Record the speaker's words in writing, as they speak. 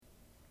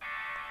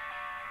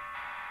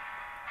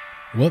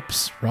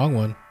Whoops, wrong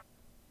one.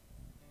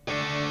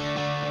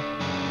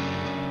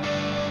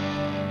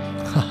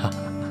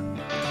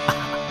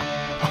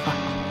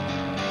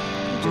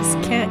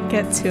 Just can't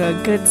get to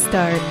a good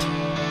start.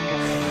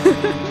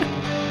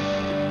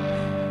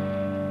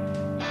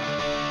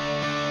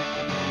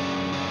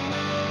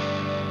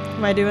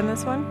 Am I doing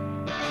this one?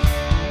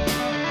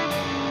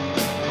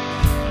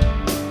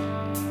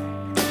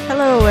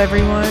 Hello,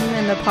 everyone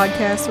in the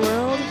podcast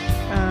world.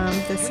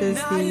 This is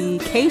the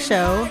K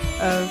show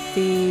of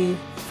the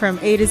From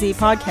A to Z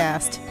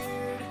podcast.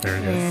 There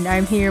it is. And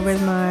I'm here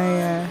with my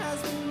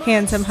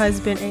handsome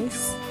husband,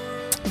 Ace.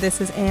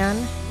 This is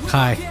Anne.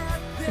 Hi.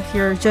 If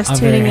you're just I'm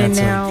tuning very in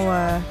handsome.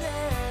 now,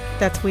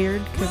 that's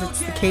weird because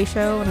it's the K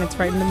show and it's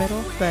right in the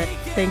middle. But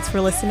thanks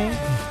for listening.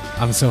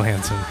 I'm so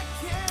handsome.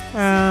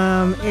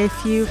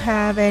 If you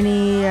have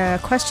any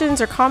questions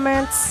or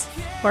comments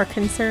or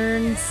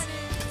concerns,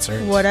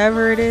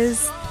 whatever it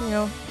is,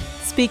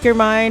 speak your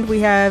mind. We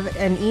have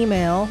an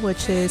email,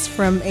 which is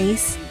from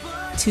ace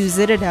to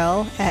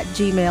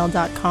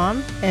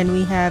zitadel@gmail.com. And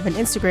we have an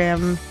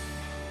Instagram,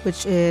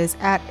 which is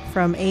at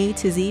From A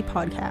to Z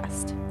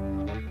podcast.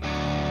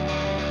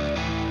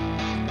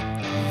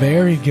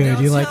 Very good.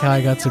 You like how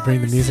I got to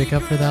bring the music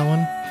up for that one?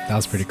 That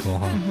was pretty cool,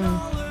 huh?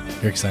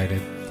 Mm-hmm. You're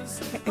excited.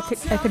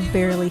 I could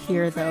barely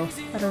hear, though.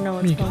 I don't know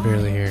what's You going can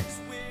barely hear.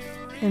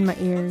 in my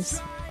ears.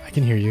 I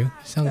can hear you. You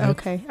sound good.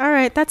 Okay. All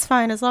right. That's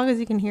fine as long as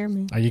you can hear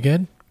me. Are you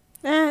good?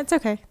 It's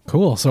okay.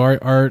 Cool. So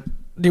do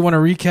you want to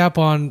recap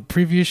on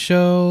previous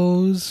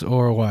shows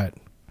or what?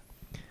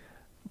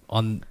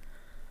 On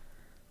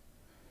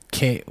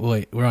K,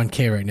 wait, we're on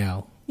K right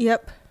now.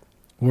 Yep.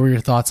 What were your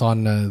thoughts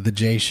on the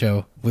J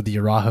show with the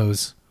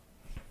Arajos?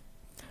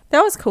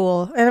 That was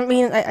cool. And I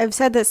mean, I've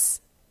said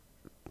this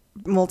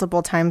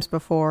multiple times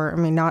before. I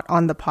mean, not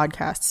on the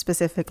podcast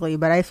specifically,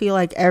 but I feel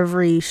like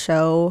every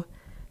show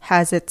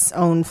has its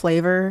own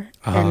flavor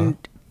and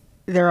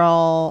they're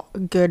all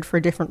good for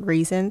different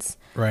reasons.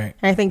 Right.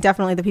 And I think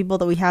definitely the people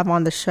that we have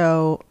on the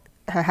show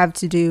have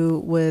to do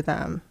with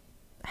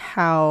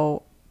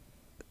how,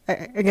 I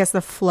guess,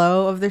 the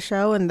flow of the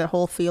show and the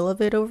whole feel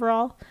of it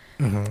overall.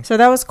 Mm-hmm. So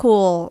that was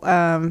cool,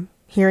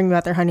 hearing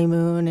about their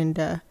honeymoon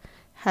and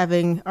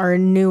having our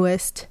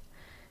newest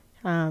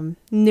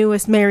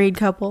married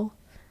couple.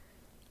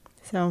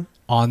 So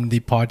On the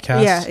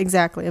podcast? yeah,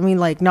 exactly. I mean,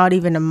 like, not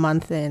even a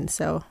month in.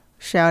 So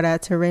shout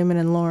out to Raymond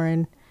and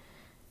Lauren.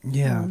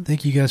 Yeah.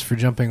 Thank you guys for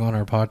jumping on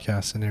our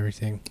podcast and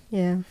everything.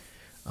 Yeah.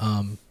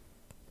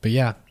 But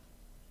yeah.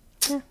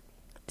 Yeah.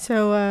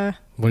 So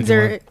What is did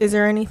you want?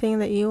 there anything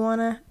that you want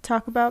to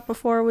talk about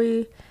before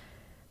we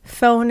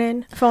phone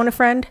a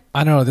friend?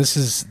 I don't know. This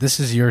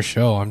is your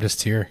show. I'm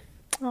just here.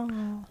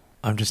 Oh,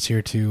 I'm just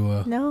here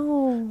to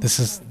no. This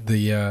is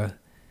the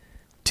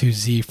To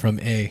Z From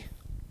A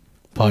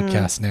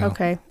podcast now.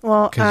 Okay.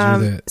 Well,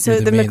 'Cause you're so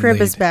the the main McRib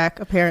is lead. back,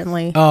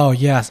 apparently. Oh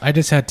yes, I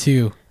just had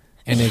two,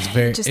 and it's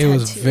Just it had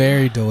was two.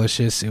 very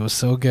delicious. It was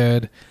so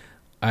good.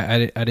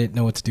 I didn't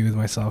know what to do with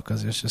myself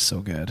because it's just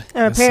so good.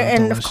 It's so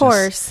And of delicious.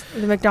 course,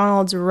 the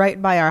McDonald's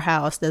right by our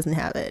house doesn't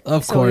have it.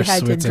 Of so course, we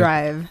had we to had to-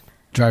 drive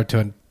drive to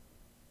a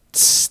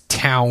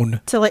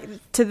town.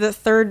 to the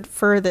third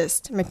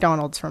furthest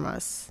McDonald's from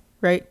us,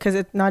 right? Because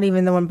it's not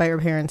even the one by your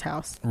parents'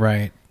 house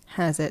Right.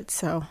 has it.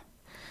 So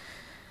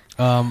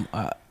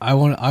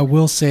I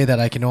will say that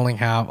I can only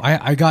have.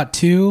 I got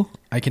two.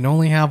 I can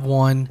only have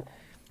one.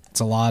 It's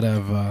a lot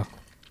of.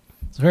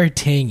 It's very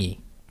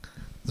tangy.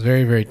 It's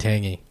very, very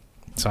tangy.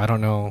 So I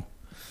don't know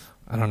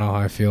how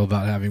I feel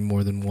about having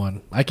more than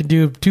one. I can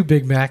do 2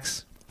 Big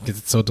Macs because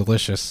it's so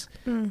delicious.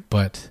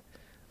 But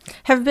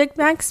have Big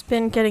Macs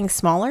been getting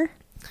smaller?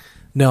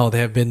 no, they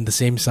have been the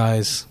same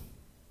size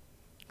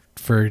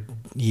for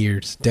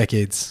years,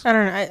 decades. I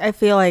don't know. I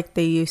feel like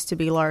they used to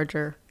be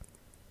larger.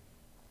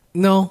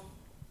 No,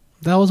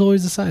 that was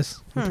always the size.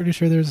 I'm pretty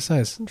sure there was a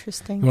size. You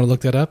Interesting. want to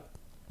look that up?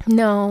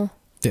 No,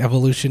 The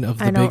evolution of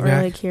the I don't Big Mac?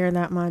 really care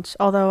that much.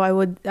 Although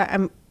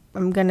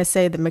I'm gonna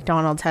say that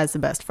McDonald's has the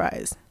best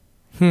fries.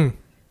 Do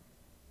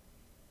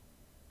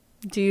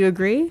you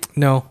agree?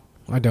 No,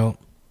 I don't.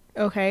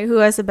 Okay, who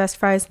has the best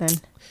fries then?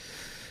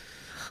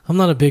 I'm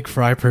not a big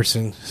fry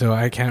person, so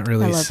I can't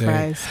really I love say.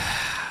 fries.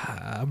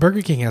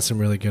 Burger King has some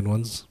really good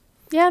ones.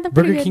 Yeah, they're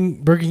pretty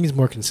good. Burger King is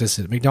more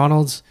consistent.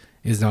 McDonald's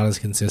is not as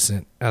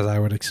consistent as I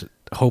would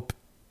hope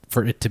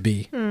for it to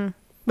be.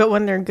 But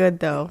when they're good,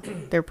 though,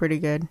 they're pretty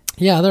good.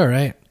 Yeah, they're all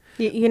right.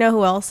 You know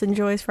who else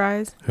enjoys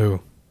fries?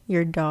 Who?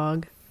 Your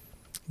dog.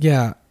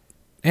 Yeah.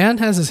 Anne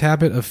has this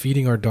habit of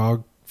feeding our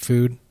dog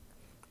food,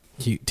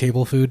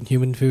 table food,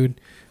 human food,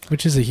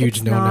 which is a huge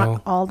It's no-no.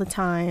 not all the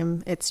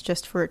time. It's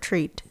just for a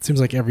treat. It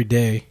seems like every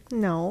day.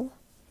 No.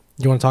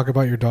 You want to talk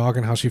about your dog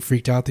and how she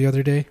freaked out the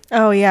other day?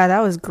 Oh, yeah,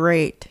 that was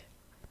great.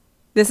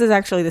 This is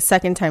actually the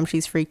second time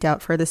she's freaked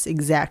out for this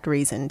exact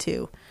reason,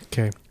 too.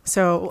 Okay.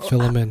 So Fill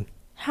them in.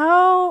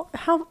 how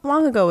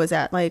long ago was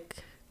that? Like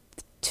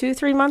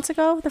 2-3 months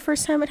ago, the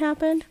first time it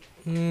happened?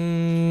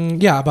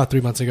 Yeah, about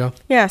 3 months ago.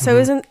 Yeah, so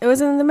it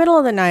was in the middle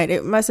of the night.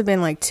 It must have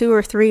been like 2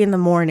 or 3 in the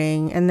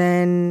morning, and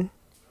then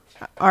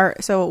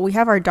so we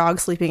have our dog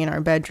sleeping in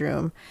our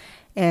bedroom,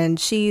 and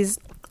she's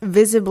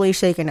visibly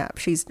shaken up.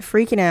 She's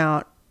freaking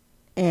out,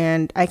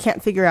 and I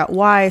can't figure out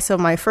why. So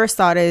my first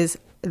thought is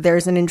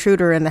there's an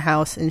intruder in the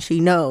house, and she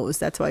knows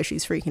that's why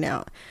she's freaking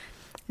out.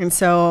 And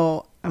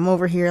so I'm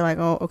over here like,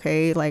 oh,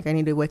 okay, like I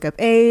need to wake up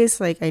Ace.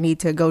 Like I need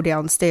to go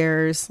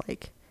downstairs,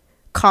 like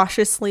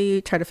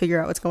cautiously try to figure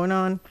out what's going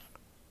on.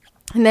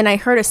 And then I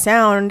heard a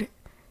sound.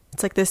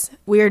 It's like this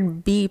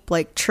weird beep,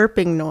 like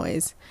chirping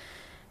noise.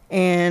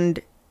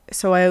 And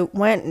so I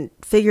went and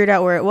figured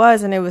out where it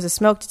was, and it was a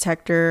smoke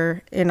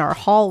detector in our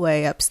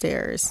hallway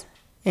upstairs.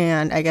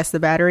 And I guess the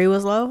battery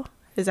was low.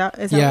 Is that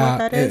what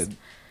that is?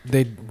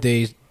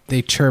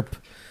 They chirp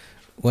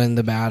when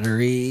the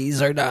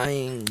batteries are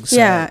dying. So.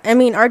 Yeah, I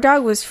mean, our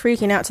dog was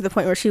freaking out to the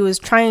point where she was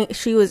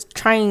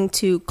trying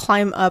to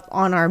climb up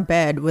on our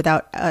bed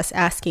without us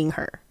asking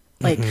her.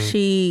 Like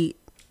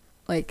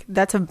like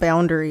that's a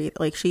boundary.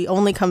 Like she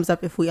only comes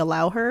up if we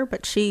allow her,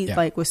 but she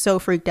like was so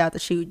freaked out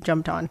that she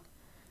jumped on.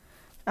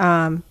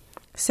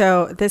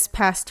 So this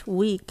past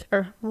week,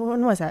 or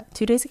when was that?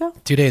 2 days ago?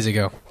 2 days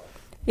ago.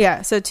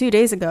 Yeah, so 2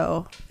 days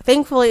ago.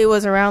 Thankfully, it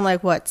was around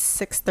like, what,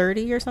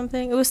 6:30 or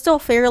something? It was still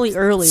fairly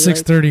early.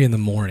 6:30 in the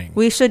morning.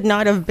 We should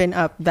not have been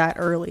up that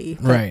early.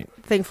 Right.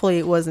 Thankfully,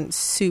 it wasn't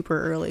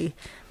super early.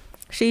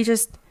 She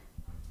just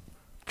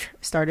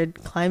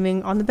started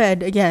climbing on the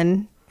bed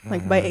again,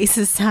 like by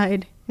Ace's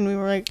side. And we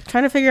were like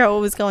trying to figure out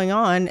what was going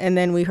on. And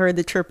then we heard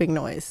the chirping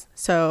noise.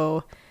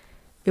 So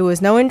it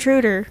was no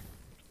intruder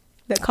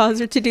that caused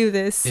her to do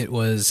this. It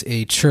was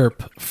a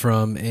chirp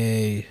from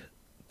a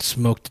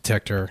smoke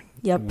detector.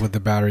 Yep. With the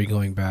battery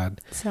going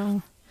bad.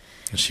 So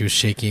and she was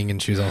shaking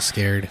and she was all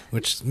scared,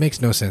 which makes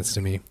no sense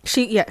to me.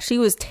 She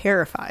was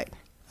terrified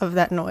of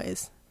that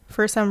noise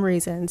for some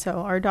reason. So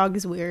our dog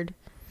is weird.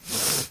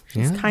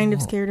 She's kind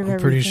of scared of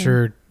everything. I'm pretty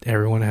sure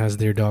everyone has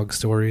their dog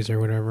stories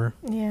or whatever.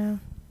 Yeah.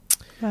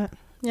 But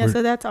yeah,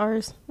 so that's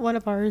ours. One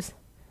of ours.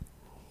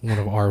 One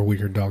of our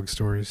weird dog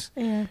stories.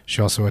 Yeah.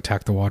 She also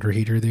attacked the water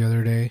heater the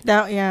other day.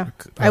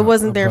 I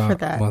wasn't there for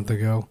that. A month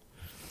ago.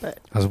 But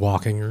I was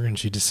walking her and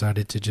she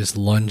decided to just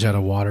lunge at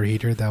a water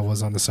heater that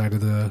was on the side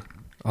of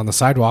on the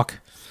sidewalk.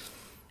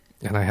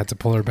 And I had to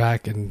pull her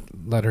back and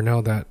let her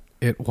know that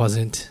it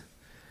wasn't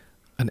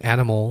an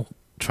animal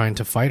trying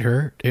to fight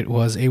her. It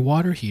was a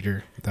water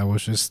heater that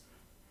was just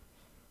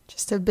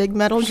a big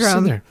metal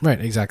drum. There. Right,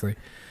 exactly.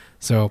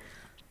 So,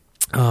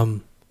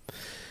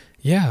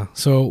 yeah.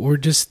 So we're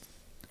just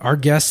our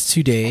guests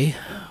today.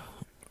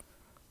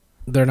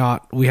 They're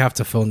not. We have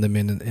to phone them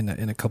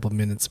in a couple of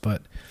minutes,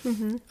 but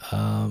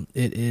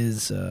it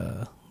is.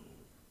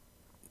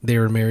 They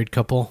were a married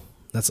couple.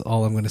 That's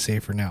all I'm going to say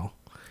for now.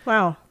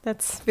 Wow,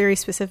 that's very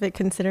specific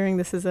considering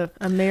this is a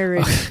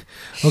marriage.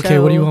 Okay,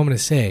 show. What do you want me to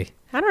say?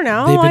 I don't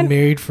know. They've been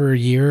married for a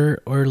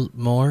year or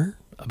more.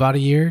 About a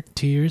year,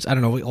 2 years. I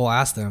don't know. We'll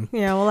ask them.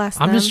 Yeah, we'll ask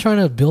them. I'm just trying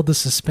to build the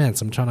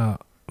suspense. I'm trying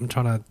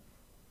to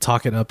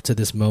talk it up to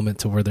this moment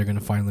to where they're going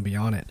to finally be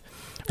on it.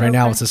 Right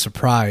now, it's a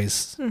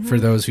surprise for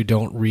those who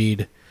don't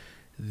read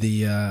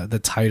the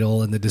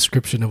title and the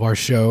description of our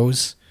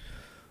shows.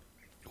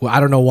 Well, I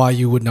don't know why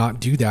you would not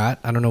do that.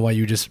 I don't know why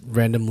you just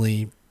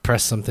randomly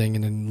press something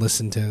and then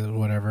listen to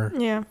whatever.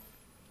 Yeah.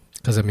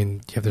 Because, I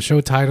mean, you have the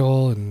show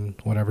title and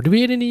whatever. Do we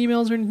get any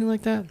emails or anything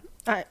like that?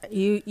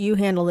 You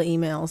handle the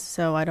emails,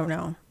 so I don't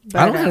know.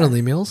 But, I don't handle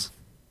emails.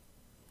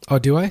 Oh,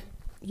 do I?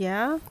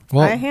 Yeah.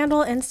 Well, I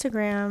handle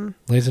Instagram.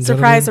 Ladies and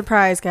gentlemen.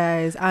 Surprise,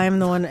 guys. I'm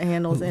the one that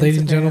handles Instagram. Ladies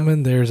and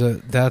gentlemen,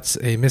 that's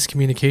a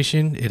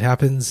miscommunication. It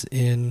happens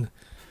in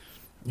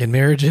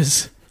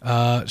marriages.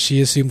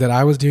 She assumed that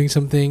I was doing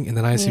something, and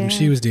then I assumed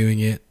she was doing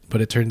it, but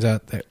it turns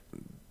out that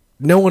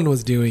no one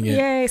was doing it.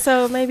 Yay,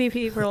 so maybe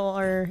people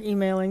are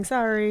emailing.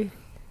 Sorry.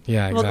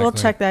 Yeah, exactly. We'll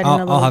check that in a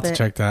little bit. I'll have to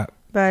check that.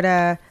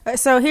 But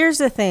so here's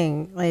the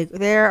thing. Like,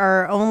 there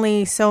are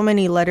only so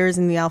many letters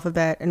in the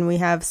alphabet, and we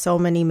have so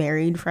many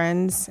married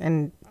friends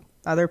and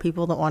other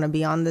people that want to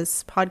be on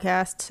this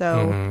podcast.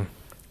 So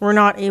we're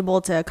not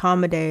able to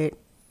accommodate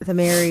the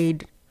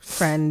married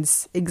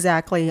friends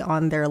exactly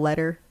on their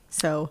letter.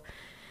 So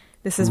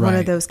this is one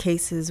of those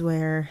cases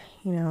where,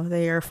 you know,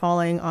 they are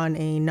falling on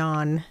a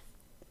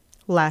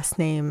non-last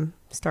name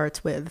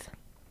starts with,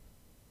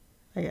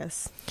 I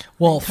guess.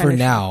 Well, for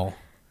now.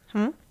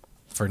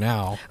 For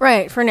now.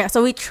 Right, for now.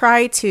 So we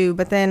try to,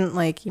 but then,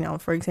 like, you know,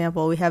 for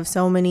example, we have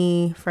so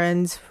many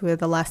friends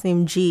with the last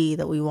name G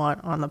that we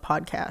want on the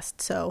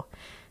podcast. So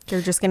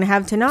they're just going to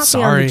have to not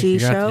be on the G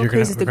show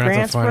because the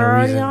Grants were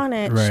already on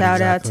it. Right,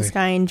 Shout out to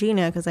Sky and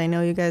Gina because I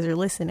know you guys are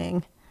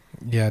listening.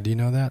 Yeah, do you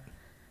know that?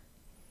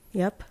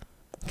 Yep.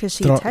 Because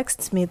she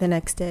texts me the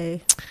next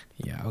day.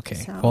 Yeah, okay.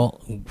 So.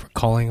 Well, we're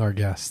calling our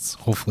guests.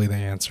 Hopefully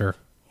they answer.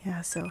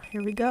 Yeah, so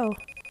here we go.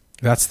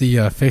 That's the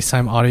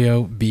FaceTime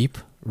audio beep.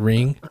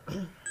 Ring.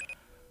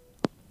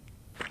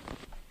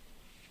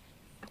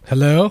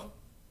 Hello?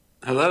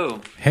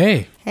 Hello.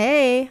 Hey.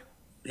 Hey.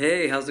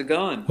 Hey, how's it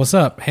going? What's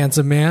up,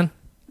 handsome man?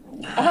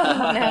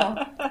 Oh,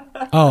 no.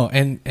 Oh,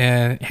 and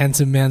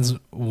handsome man's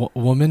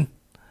woman?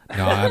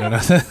 No, I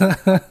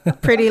don't know.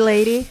 Pretty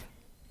lady?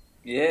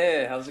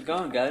 Yeah, how's it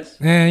going, guys?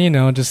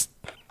 Just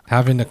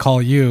having to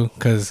call you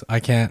because I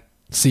can't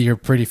see your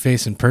pretty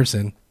face in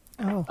person.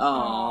 Oh,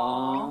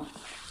 Aww.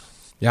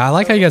 Yeah, I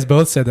like how you guys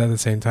both said that at the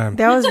same time.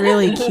 that was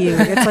really cute.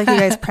 It's like you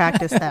guys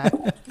practiced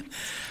that.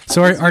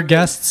 So our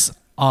guests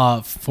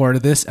for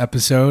this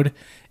episode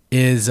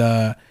is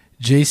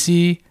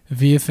JC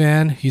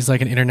Viafan. He's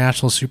like an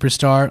international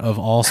superstar of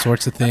all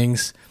sorts of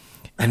things,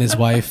 and his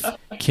wife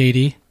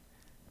Katie.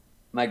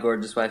 My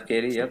gorgeous wife,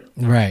 Katie. Yep.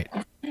 Right.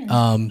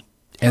 And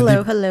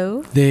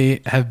Hello.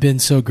 they have been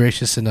so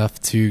gracious enough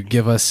to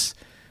give us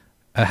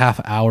a half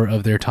hour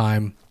of their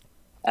time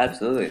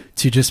Absolutely.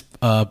 to just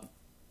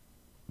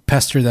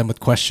pester them with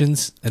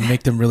questions and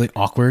make them really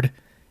awkward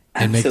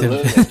and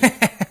Absolutely. make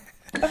them.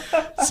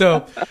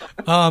 So,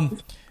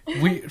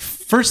 we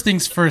first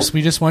things first.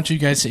 We just want you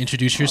guys to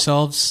introduce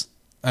yourselves.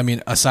 I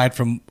mean, aside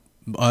from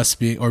us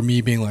being or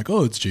me being like,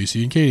 "Oh, it's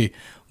JC and Katie,"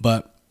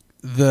 but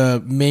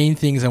the main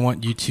things I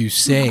want you to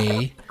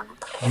say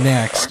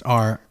next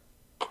are: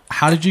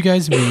 how did you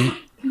guys meet?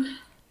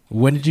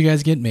 When did you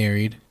guys get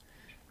married?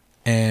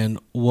 And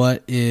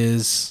what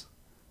is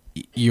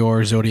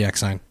your zodiac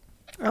sign?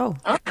 Oh,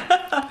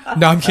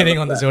 No, I'm kidding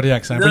on the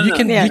zodiac sign, but you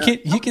can Yeah.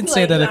 you can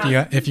say that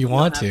if you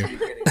want to.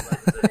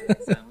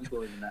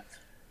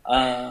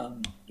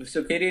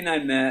 So Katie and I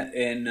met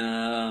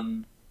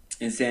in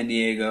San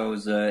Diego. It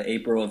was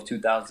April of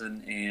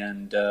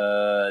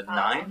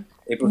 2009.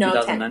 April No,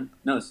 2009.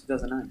 No, it's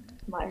 2009.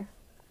 Liar.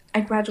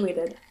 I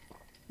graduated.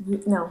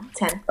 No,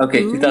 10. Okay,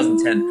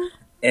 2010.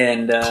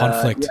 And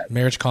Conflict,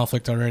 marriage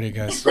conflict already,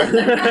 guys.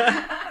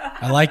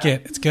 I like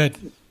it. It's good.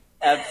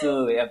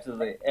 Absolutely.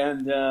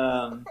 And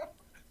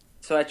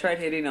so I tried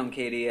hitting on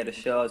Katie at a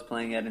show I was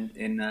playing at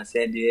in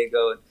San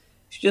Diego.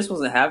 She just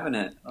wasn't having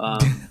it.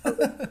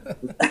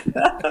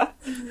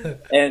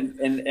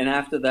 And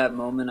after that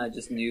moment, I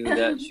just knew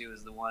that she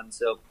was the one.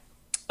 So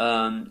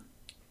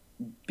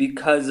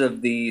because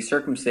of the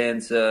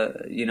circumstance,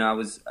 I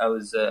was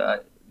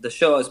the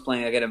show I was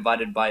playing. I got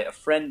invited by a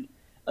friend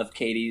of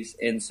Katie's,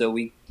 and so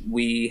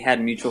we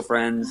had mutual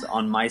friends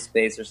on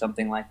MySpace or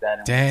something like that.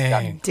 And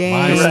Dang,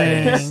 dang.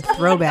 MySpace.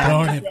 Throwback.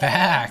 Throwing it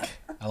back.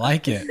 I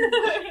like it.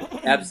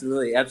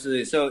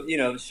 Absolutely. So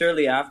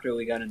shortly after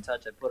we got in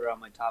touch, I put her on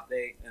my top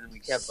 8, and then we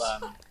kept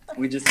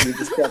we just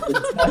kept in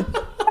touch.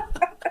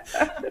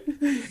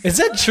 Is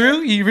that true?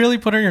 You really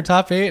put her in your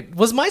top 8?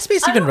 Was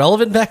MySpace even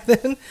relevant back then?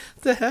 What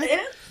the heck?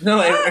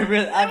 No, it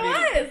really. I mean,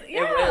 was,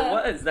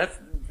 yeah. it was.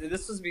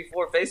 This was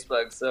before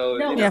Facebook, so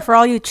No. Yeah, for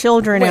all you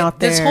children Wait, out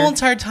there. this whole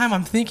entire time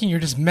I'm thinking you're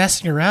just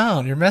messing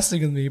around. You're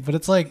messing with me, but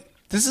it's like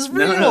this is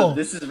real. No,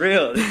 this is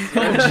real. This is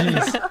Oh, real.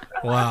 jeez.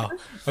 Wow.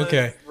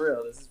 Okay.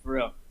 This is for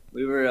real.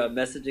 We were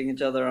messaging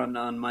each other on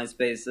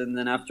MySpace, and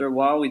then after a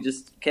while, we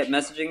just kept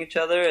messaging each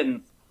other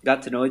and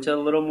got to know each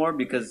other a little more.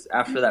 Because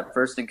after that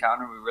first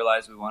encounter, we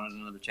realized we wanted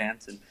another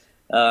chance, and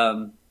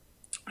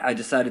I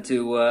decided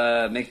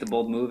to make the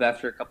bold move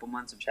after a couple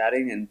months of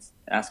chatting and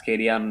ask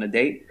Katie out on a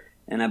date.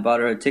 And I bought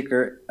her a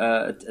ticker.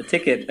 A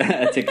ticker.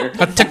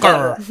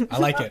 I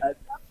like it.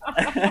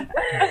 I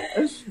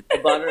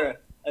bought her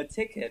a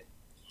ticket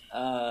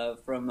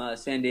from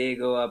San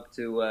Diego up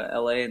to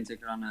LA and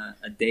took her on a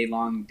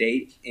day-long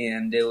date,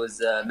 and it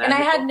was magical. And I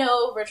had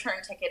no return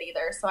ticket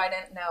either, so I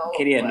didn't know.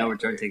 Katie had no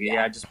return ticket.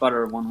 Yeah, I just bought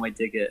her a one-way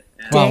ticket.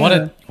 And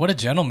Wow, what a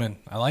gentleman.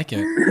 I like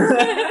it.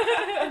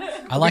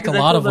 I like a Because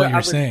I lot told of her what I you're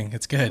was- saying.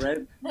 It's good. Right?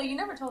 No, you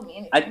never told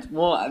me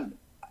anything.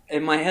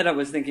 In my head, I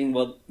was thinking,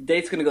 well,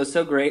 date's gonna go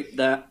so great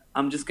that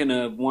I'm just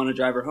gonna want to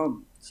drive her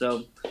home.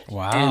 So,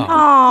 Wow.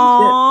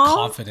 Aww.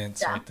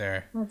 Confidence Yeah. right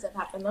there. That's what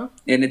happened, though.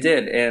 and it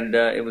did, and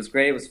it was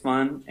great. It was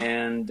fun,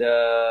 and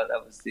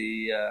that was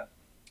the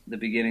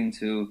beginning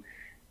to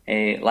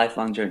a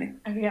lifelong journey.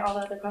 I forget all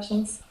the other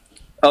questions.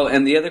 Oh,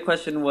 and the other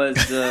question was,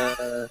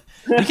 You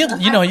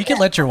could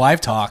let your wife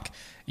talk,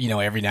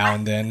 every now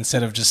and then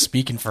instead of just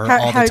speaking for her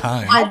all the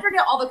time. I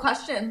forget all the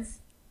questions.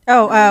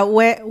 Oh,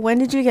 when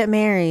did you get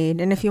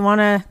married? And if you want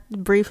to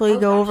briefly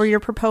go over your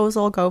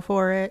proposal, go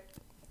for it.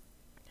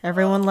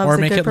 Everyone loves Or a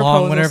make good it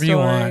proposal long, whatever you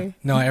story. want.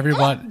 No,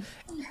 everybody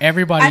I don't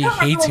remember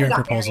hates when we hearing got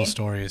proposal married.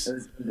 stories. it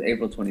was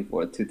April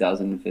 24th,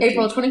 2015.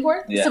 April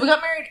 24th? Yeah. So we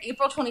got married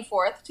April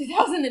 24th,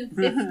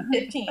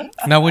 2015.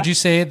 Now, would you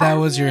say that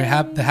was your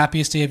the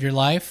happiest day of your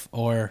life,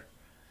 or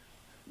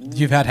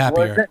you've had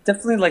Well, happier?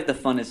 definitely like the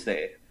funnest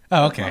day.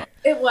 Oh, okay.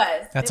 It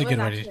was. That's It a good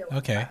was way actually to.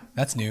 Okay,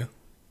 that's new,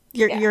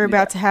 You're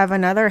about to have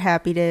another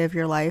happy day of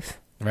your life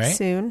right?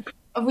 soon.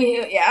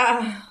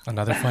 Yeah.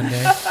 Another fun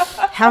day.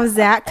 How's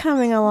that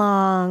coming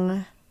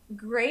along?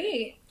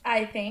 Great,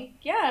 I think.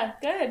 Yeah,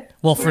 good.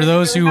 Well, for We're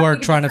those who happy are to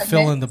be trying to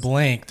fill in the pregnant.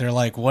 blank, they're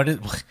like,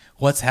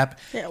 what's happening?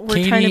 Yeah,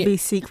 we're trying to be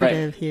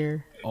secretive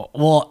here.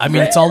 Well, I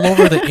mean, it's all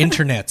over the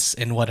internets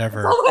and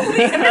whatever.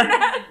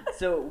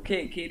 So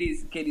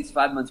Katie's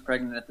 5 months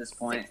pregnant at this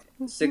point.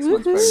 6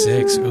 months pregnant.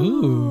 6.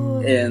 Ooh.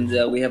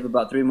 And we have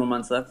about 3 more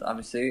months left,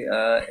 obviously.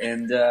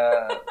 Is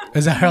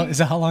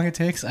that how long it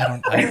takes? I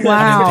Wow. didn't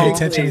pay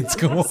attention in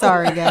school.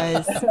 Sorry,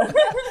 guys.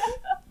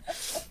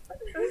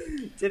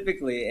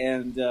 Typically,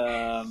 and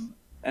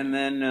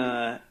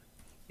then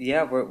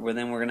yeah, we're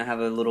gonna have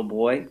a little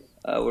boy.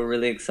 We're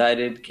really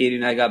excited. Katie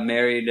and I got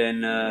married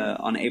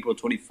on April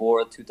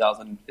 24th,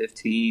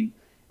 2015.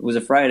 It was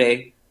a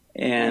Friday,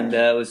 and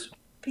it was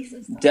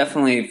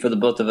definitely for the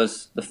both of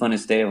us the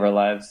funnest day of our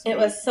lives. It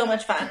was so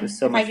much fun. It was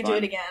so if much I could fun. do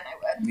it again,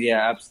 I would.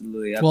 Yeah,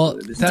 absolutely. Well,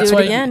 absolutely. This- that's Do it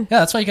why. again. Yeah,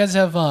 that's why you guys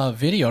have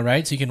video,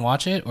 right? So you can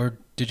watch it, or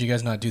did you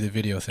guys not do the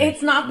video thing?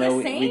 It's not No,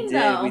 the same we did,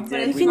 though. we but did.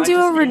 it's You We can might do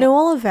a just-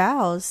 renewal of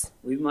vows.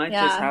 we might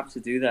Yeah. just have to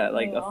do that,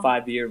 like a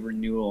 5-year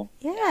renewal.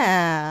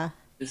 Yeah.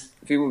 Just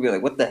people will be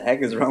like, "What the heck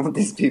is wrong with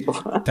these people?"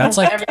 That's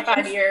like every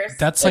 5 years.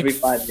 that's every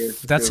like 5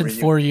 years. that's do in a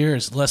renewal. 4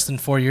 years, less than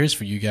 4 years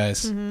for you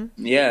guys.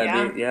 Mm-hmm.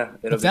 Yeah, Yeah.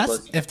 it'll If be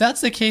close.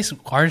 that's the case,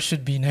 ours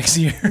should be next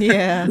year.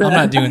 Yeah. I'm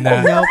not doing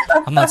that. Nope.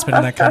 I'm not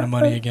spending that kind of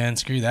money again.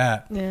 Screw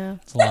that. Yeah.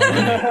 It's a lot of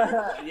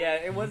money. Yeah,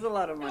 it was a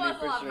lot of money was a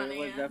for lot of sure. money, It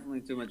was yeah.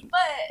 definitely too much.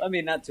 But I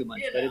mean, not too much,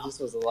 You but it know. just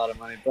was a lot of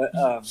money. But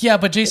Yeah,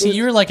 but JC, It was-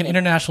 you're like an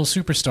international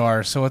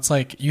superstar, so it's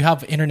like you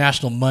have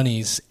international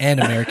monies and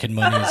American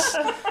monies.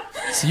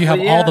 So you have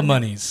Well, yeah. all the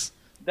monies.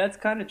 that's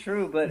kind of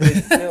true. But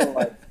it's still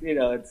like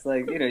it's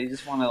like you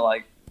just want to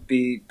like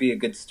be a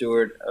good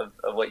steward of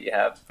what you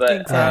have. But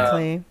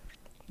Exactly.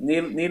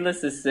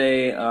 needless to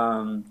say,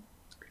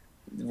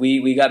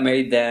 we got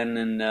married then,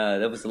 and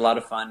that was a lot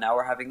of fun. Now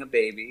we're having a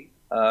baby.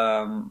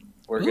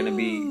 We're going to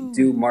be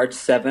due March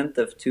 7th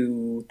of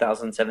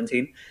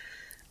 2017.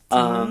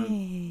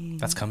 Dang.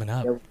 That's coming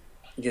up.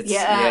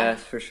 Yeah,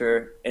 for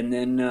sure. And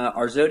then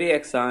our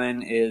zodiac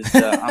sign is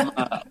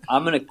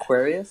I'm an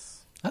Aquarius.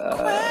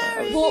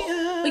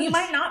 well, but you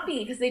might not be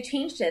because they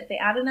changed it. They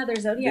added another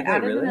zodiac. Did they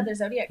Added really? another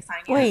zodiac sign.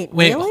 Yeah. Wait,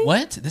 Wait, really?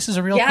 what? This is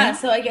a real Yeah,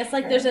 thing? so I guess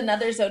like there's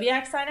another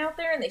zodiac sign out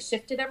there, and they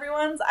shifted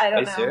everyone's. I Are don't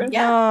you know. serious?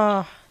 Yeah.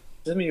 Oh,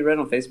 Doesn't mean you read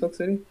on Facebook,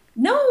 City?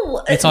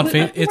 No, It's on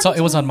it it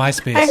was on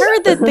MySpace. I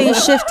heard that they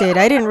shifted.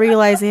 I didn't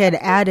realize they had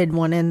added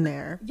one in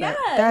there. But Yeah,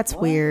 that's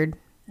what? weird.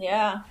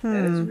 Yeah,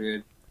 That is Hmm.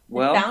 weird. I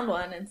Well, found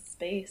one in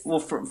space.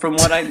 from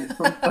what I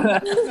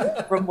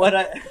from what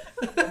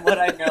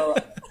I know,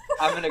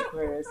 I'm an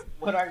Aquarius.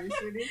 What are you,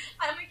 Sweetie?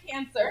 I'm a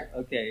Cancer.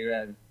 Okay, you're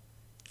right.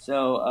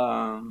 So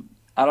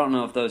I don't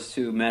know if those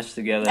two mesh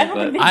together, I don't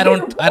but think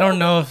I don't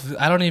know if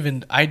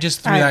I just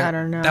threw that. I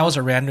don't know. That was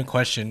a random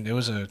question. It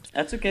was a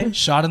that's okay.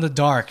 shot in the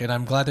dark, and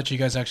I'm glad that you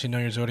guys actually know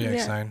your zodiac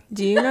Yeah. sign.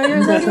 Do you know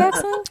your zodiac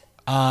sign?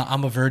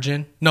 I'm a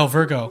virgin. No,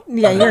 Virgo.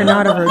 Yeah, you're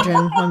not a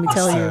virgin. Let me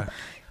tell you.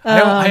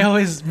 I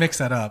always mix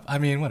that up. I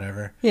mean,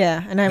 whatever.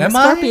 Yeah, and I'm a Am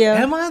Scorpio.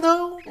 Am I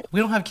though? We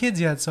don't have kids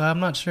yet, so I'm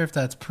not sure if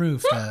that's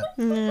proof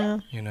that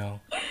Yeah,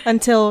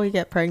 until we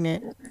get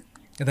pregnant.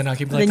 And then I'll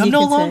keep Then like, you I'm no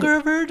can say- longer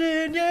a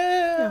virgin.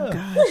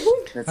 Yeah.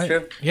 That's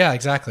true. Yeah,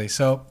 exactly.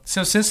 So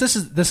since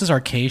this is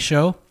our K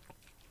show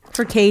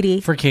For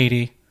Katie. for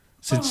Katie,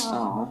 since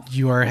Aw.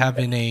 you are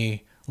having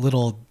a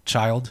little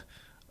child,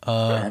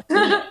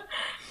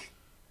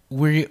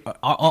 we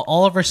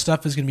all of our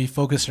stuff is going to be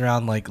focused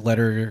around like the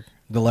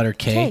letter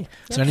K. K,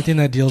 So anything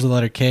that deals with the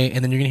letter K,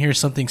 and then you're going to hear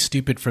something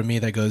stupid from me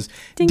that goes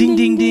Ding, ding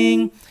ding ding,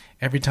 ding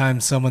every time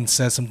someone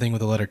says something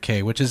with the letter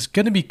K, which is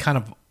going to be kind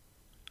of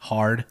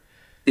hard.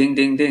 Ding,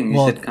 ding, ding. You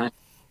Well, said kind.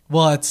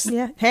 Well, it's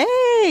Yeah.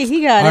 Hey,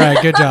 he got all it.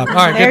 right. Good job. All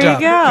right, There good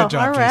job. you go. Good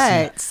job, All JC.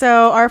 right.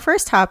 So our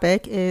first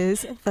topic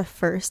is the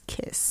first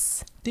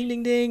kiss. Ding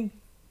ding ding.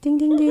 Ding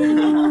ding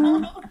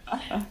ding.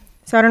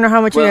 So I don't know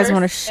how much you guys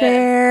want to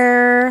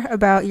share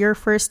about your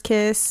first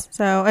kiss.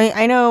 So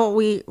I know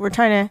we're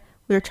trying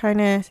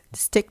to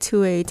stick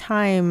to a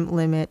time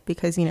limit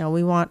because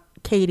we want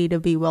Katie to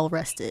be well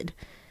rested.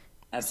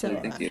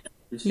 Absolutely. So, Thank you. You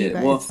Appreciate it.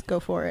 guys Well, go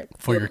for it.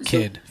 For your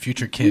kid,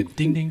 future kid.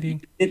 Ding ding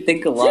ding. we did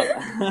think a lot.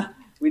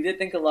 We did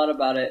think a lot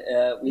about it.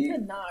 We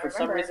did not for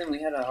some remember. reason,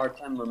 we had a hard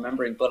time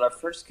remembering. But our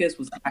first kiss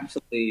was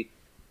actually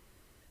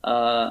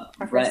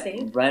first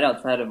date? right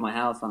outside of my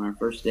house on our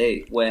first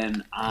date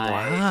when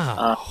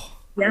Wow.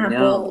 Yeah, I know.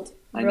 bold.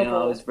 I Real know I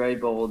bold. was very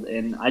bold,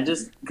 and I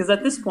just because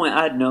at this point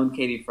I had known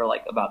Katie for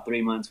like about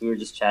 3 months. We were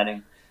just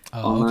chatting.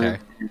 Oh, okay.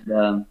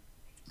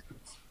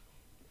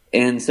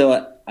 And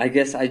so I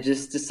guess I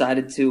just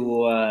decided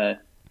to.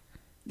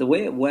 The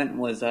way it went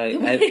was I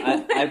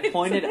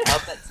pointed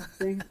out at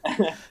something,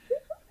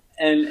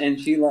 and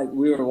she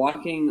we were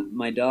walking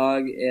my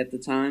dog at the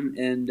time,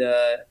 and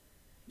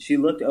she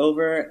looked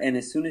over, and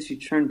as soon as she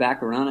turned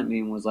back around at me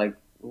and was like,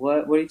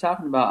 "What are you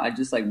talking about?" I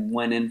just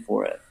went in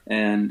for it,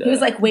 and He was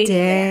like waiting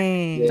there.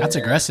 Dang. Yeah. That's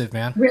aggressive,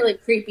 man. Really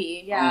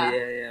creepy. Yeah. Oh,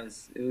 yeah.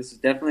 It was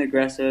definitely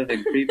aggressive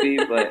and creepy,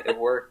 but it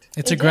worked. It's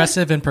It did.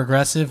 aggressive and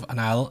progressive, and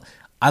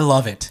I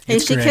love it. Hey,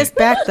 It's she great. kissed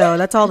back though.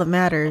 That's all that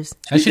matters.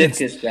 That She she did didn't,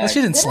 kiss that back.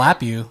 she didn't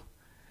slap you.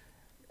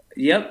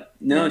 Yep.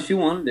 No, she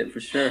wanted it for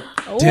sure.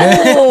 Oh.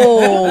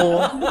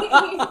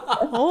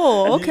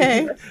 Oh,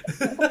 okay.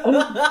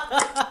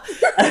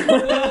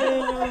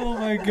 Oh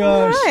my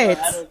gosh. Right.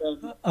 I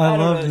don't know. I I don't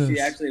love know if she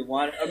this. actually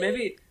wanted, or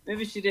maybe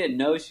she didn't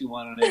know she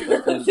wanted it,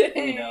 but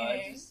then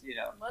I just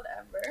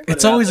Whatever.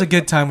 It's always a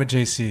good time with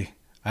JC.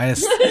 I've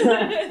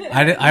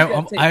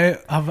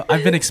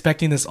been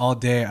expecting this all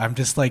day. I'm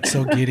just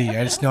so giddy.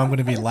 I just know I'm going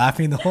to be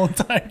laughing the whole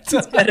entire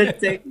time. gotta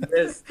take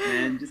risks,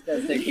 man. Just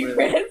gotta take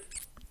risks.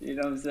 You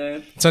know what I'm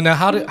saying? So now,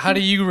 how do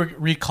you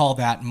recall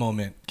that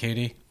moment,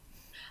 Katie?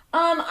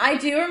 I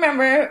do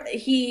remember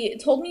he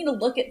told me to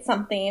look at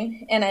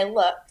something, and I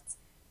looked,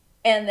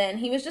 and then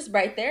he was just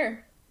right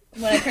there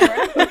when I turned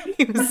around.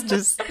 He was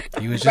just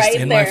right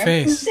in there. my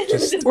face.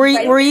 Just were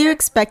you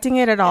expecting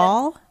it at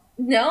all?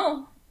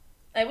 No,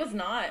 I was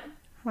not.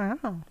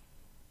 Wow.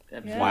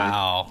 Yeah.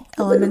 wow.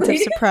 Element of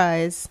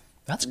surprise.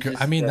 That's good.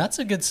 I mean, that's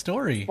a good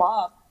story.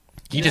 Wow.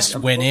 He just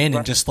went in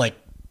and just like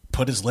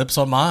put his lips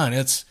on mine.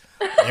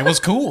 It was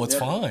cool. It's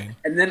fine.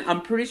 And then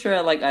I'm pretty sure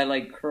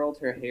I curled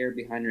her hair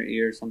behind her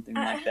ear or something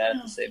like that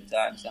at the same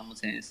time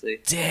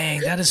simultaneously.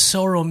 Dang, that is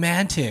so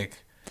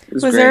romantic. It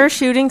was Was great. there a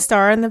shooting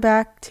star in the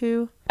back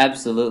too?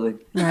 Absolutely.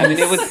 I mean,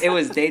 it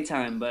was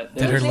daytime, but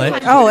Did her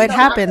leg? Oh, it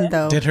happened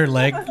though. Did her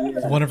leg?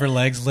 One of her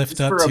legs lift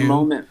just up for a too?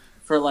 moment,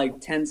 for like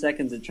 10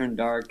 seconds, it turned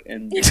dark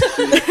and.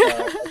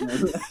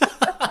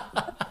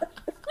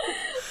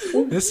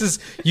 This is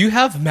you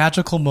have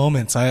magical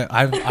moments.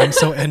 I'm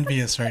so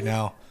envious right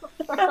now.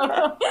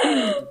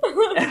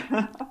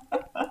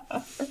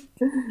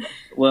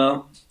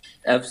 Well,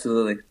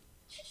 absolutely.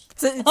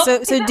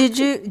 So did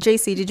you,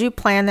 JC? Did you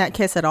plan that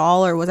kiss at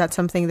all, or was that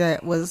something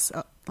that was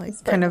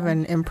like kind of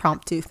an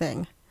impromptu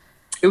thing?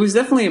 It was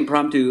definitely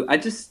impromptu. I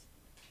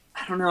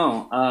don't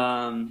know.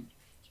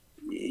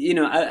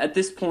 At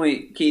this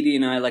point, Katie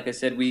and I, like I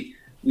said, we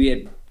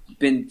had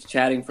been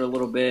chatting for a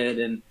little bit,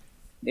 and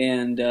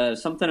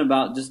something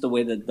about just the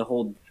way that the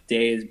whole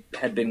day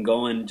had been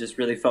going just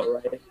really felt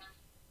right.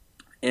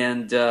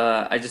 And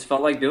I just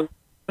felt like doing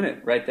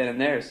it right then and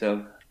there.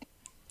 So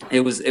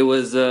it was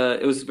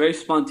very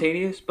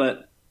spontaneous,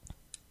 but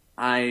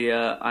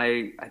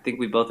I think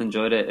we both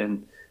enjoyed it,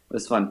 and it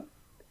was fun.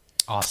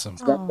 Awesome.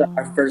 So that's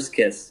our first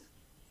kiss.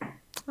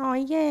 Oh,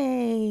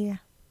 yay!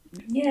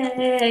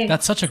 Yay.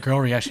 That's such a girl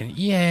reaction.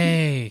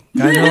 Yay!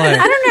 Guys are like,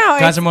 I don't know.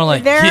 Guys are more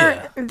like, there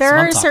yeah. there That's what I'm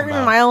are talking certain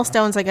about.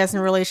 milestones, I guess,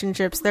 in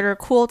relationships that are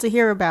cool to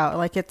hear about.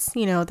 Like it's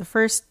the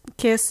first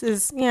kiss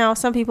is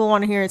some people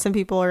want to hear it, some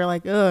people are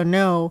like, oh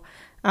no.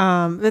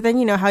 But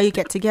then how you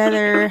get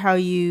together, how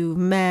you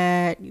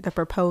met, the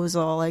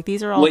proposal, like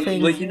these are all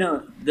things. Well,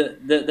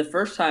 the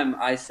first time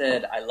I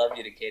said I love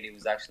you to Katie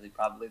was actually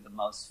probably the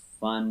most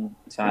fun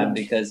time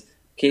because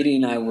Katie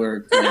and I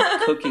were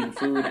cooking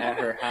food at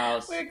her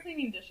house. We were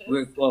cleaning dishes.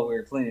 We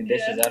were cleaning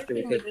dishes after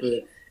we cooked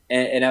food,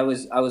 and I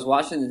was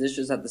washing the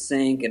dishes at the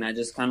sink, and I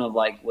just kind of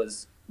like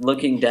was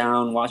looking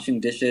down, washing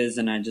dishes,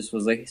 and I just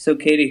was like, "So,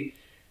 Katie,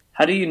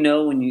 how do you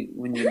know when you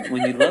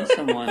love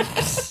someone?"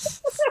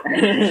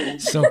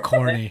 So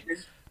corny.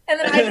 And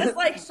then I just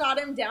like shot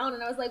him down,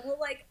 and I was like, "Well,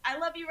 like I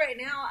love you right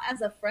now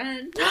as a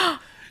friend."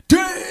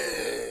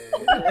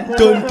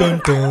 Dun dun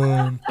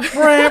dun.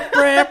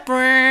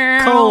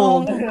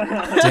 Cold.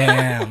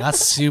 Damn, that's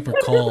super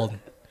cold.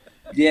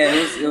 Yeah,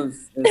 it was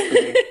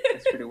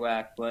pretty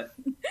whack, but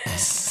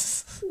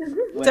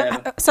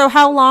whatever. So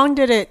how long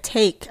did it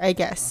take, I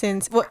guess,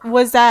 since what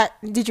was that?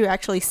 Did you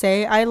actually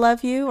say I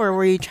love you, or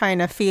were you trying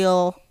to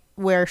feel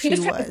where He she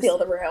was trying to feel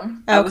the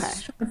room. I was Okay.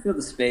 just trying to feel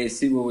the space,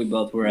 see where we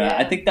both were at. Yeah.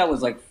 I think that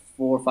was like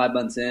 4 or 5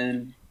 months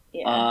in.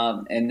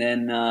 Yeah. And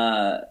then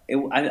I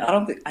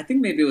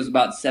think maybe it was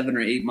about 7 or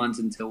 8 months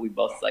until we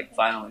both like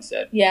finally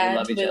said we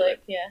love each other.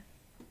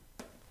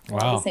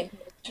 Wow. The same page.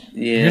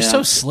 Yeah, You're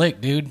so slick,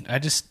 dude.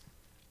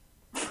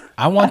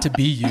 I want to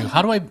be you.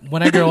 How do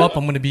when I grow up,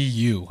 I'm going to be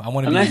you. I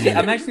want to be you.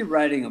 I'm actually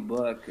writing a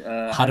book.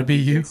 How to be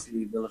you?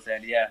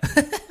 Villafan, yeah.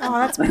 Oh,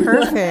 that's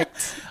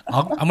perfect.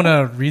 I'm going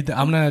to read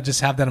I'm going to just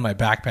have that in my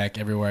backpack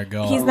everywhere I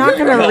go. He's not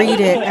going to read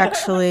it,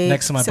 actually.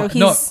 Next to my so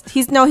Bible.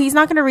 he's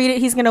not going to read it.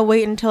 He's going to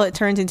wait until it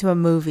turns into a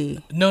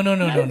movie. No.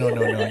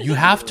 You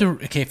have to.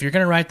 Okay, if you're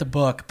going to write the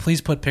book,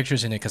 please put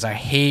pictures in it because I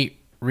hate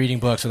reading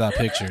books without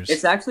pictures.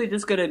 It's actually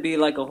just going to be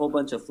like a whole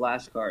bunch of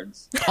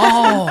flashcards.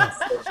 Oh,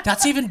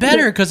 that's even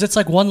better because it's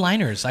like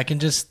one-liners. I can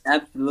just.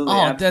 Absolutely.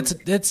 Oh,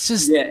 absolutely. it's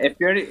just. Yeah, if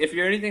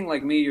you're anything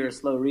like me, you're a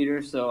slow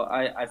reader. So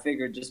I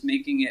figured just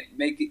make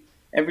it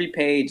every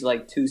page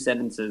like 2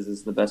 sentences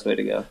is the best way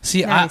to go.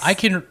 See, Nice.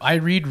 I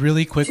read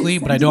really quickly,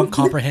 but I don't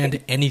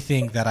comprehend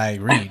anything that I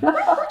read.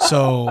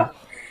 So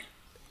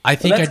I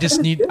think I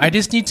just need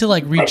to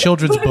like read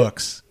children's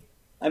books.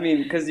 I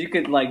mean, because you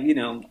could like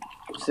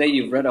say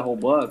you've read a whole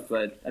book,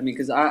 but I mean,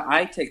 because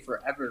I take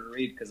forever to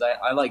read because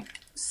I like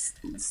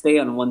stay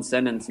on one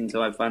sentence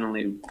until I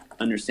finally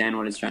understand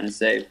what it's trying to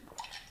say,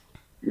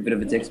 even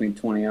if it takes me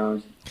 20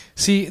 hours.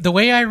 See, the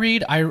way I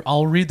read,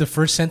 I'll read the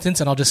first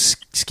sentence and I'll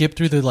just skip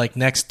through the like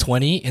next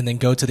 20 and then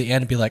go to the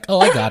end and be like, oh,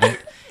 I got it.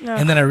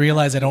 And then I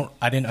realize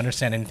I didn't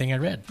understand anything I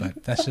read,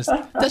 but that's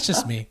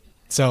just me.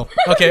 So,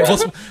 okay,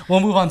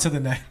 we'll move on to the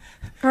next.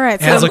 All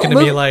right. Anna's looking at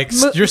me like,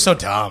 you're so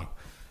dumb.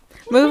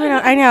 Moving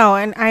on. I know,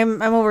 and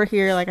I'm over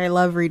here like I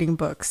love reading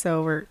books,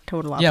 so we're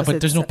total opposites. Yeah,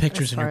 but there's no as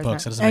pictures in far your as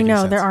books. that. That doesn't I make any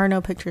know sense. there are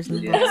no pictures in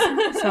the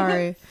books.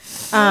 Sorry.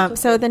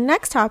 So the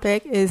next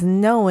topic is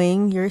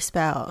knowing your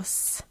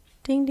spouse.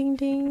 Ding ding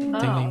ding. Ding,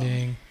 ding,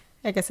 ding.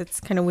 I guess it's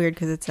kind of weird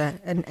because it's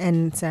an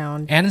N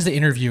sound. Anna's the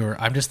interviewer.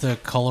 I'm just the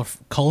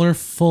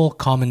colorful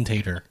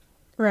commentator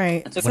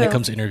Right. That's when okay. it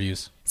comes to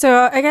interviews.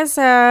 So I guess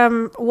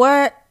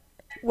what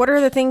what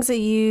are the things that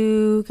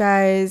you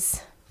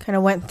guys kind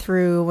of went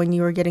through when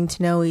you were getting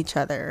to know each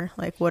other?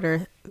 Like, what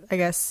are, I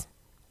guess,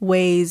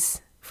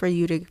 ways for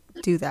you to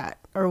do that?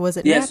 Or was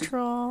it Yes.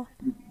 natural?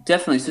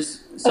 Definitely. It's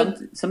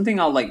just something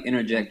I'll like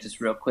interject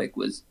just real quick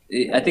was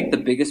I think the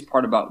biggest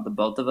part about the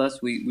both of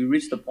us, we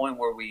reached the point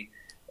where we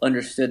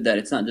understood that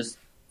it's not just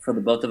for the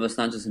both of us,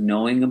 not just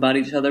knowing about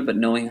each other, but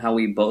knowing how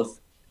we both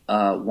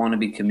want to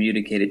be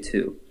communicated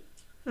to.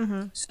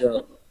 Mm-hmm.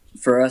 So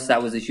for us,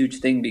 that was a huge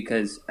thing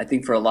because I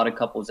think for a lot of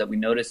couples that we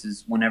notice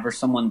is whenever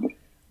someone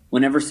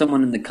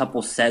in the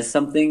couple says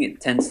something, it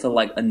tends to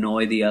like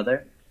annoy the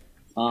other.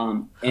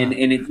 And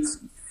it's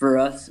for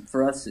us,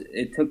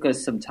 it took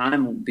us some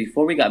time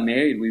before we got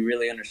married. We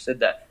really understood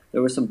that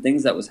there were some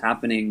things that was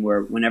happening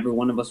where whenever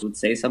one of us would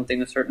say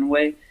something a certain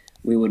way,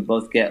 we would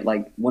both get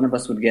like one of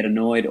us would get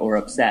annoyed or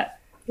upset.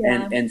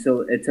 Yeah. And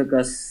so it took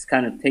us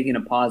kind of taking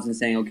a pause and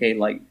saying, okay,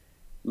 like,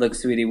 look,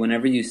 sweetie,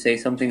 whenever you say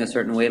something a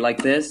certain way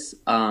like this,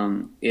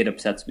 it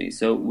upsets me.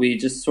 So we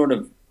just sort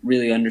of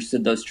really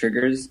understood those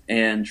triggers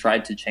and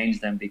tried to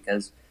change them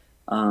because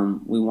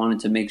we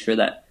wanted to make sure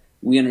that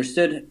we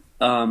understood,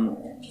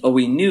 or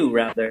we knew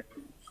rather,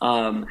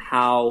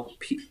 how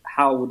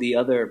the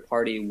other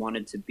party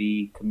wanted to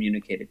be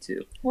communicated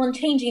to. Well, and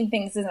changing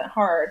things isn't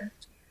hard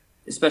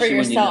Especially for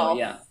when yourself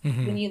you know,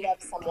 when you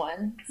love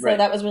someone. So Right.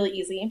 that was really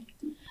easy.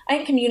 I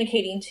think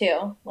communicating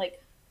too,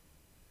 like,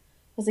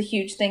 was a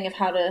huge thing of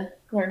how to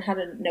learn how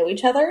to know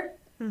each other.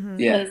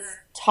 yeah. Was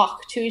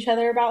talk to each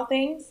other about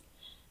things.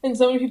 And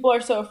so many people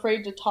are so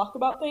afraid to talk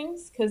about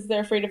things because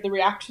they're afraid of the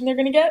reaction they're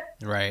going to get.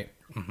 Right.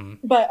 Mm-hmm.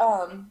 But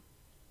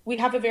we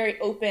have a very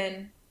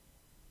open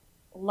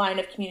line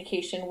of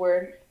communication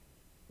where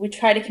we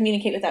try to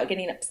communicate without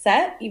getting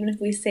upset, even if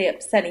we say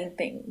upsetting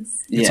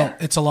things. Yeah.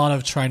 It's a lot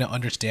of trying to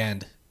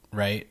understand,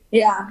 right?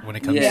 Yeah. When it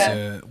comes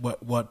Yeah. to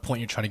what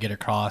point you're trying to get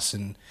across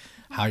and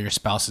how your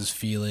spouse is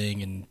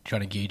feeling and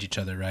trying to gauge each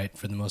other, right?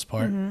 For the most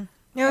part.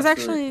 Yeah, I was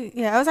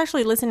Absolutely.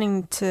 actually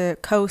listening to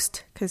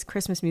Coast because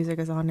Christmas music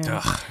is on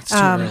now. Ugh, it's too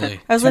early.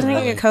 I was Too listening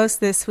early. to Coast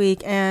this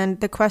week, and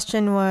the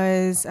question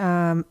was,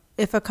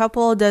 if a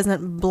couple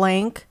doesn't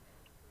blank,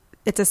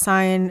 it's a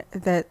sign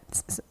that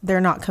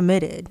they're not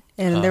committed,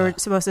 and they were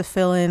supposed to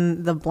fill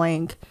in the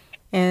blank.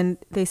 And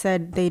they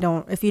said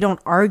if you don't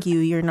argue,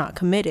 you're not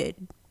committed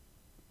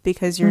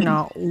because you're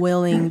not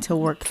willing to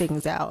work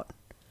things out.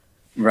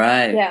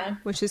 Right. Yeah.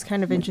 Which is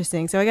kind of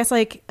interesting. So I guess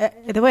like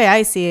the way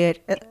I see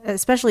it,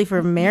 especially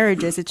for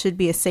marriages, it should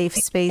be a safe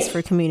space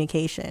for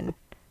communication.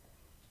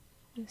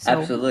 So,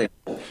 Absolutely.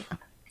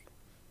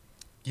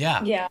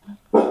 Yeah. Yeah.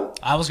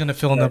 I was gonna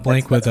fill in the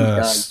blank that's with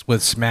what God-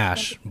 with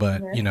smash,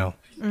 but you know,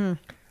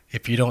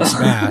 if you don't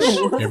smash,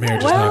 your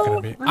marriage is not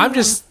gonna be. I'm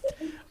just.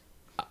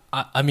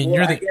 I mean, Well,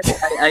 you're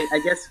the I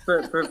guess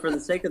for the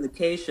sake of the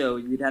K show,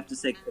 you'd have to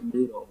say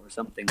canoodle or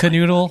something.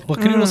 canoodle. Well,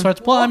 canoodle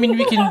starts. Well, I mean,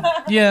 we can.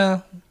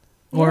 Yeah.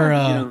 Or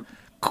know.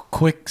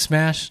 quick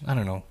smash. I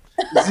don't know.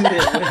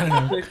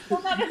 Quick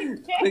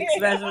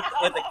smash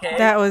with a K.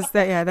 that's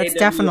AWI,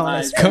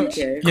 definitely Co-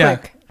 okay. Yeah.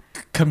 quick.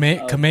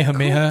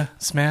 Kamehameha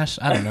smash.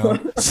 I don't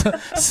know.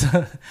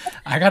 So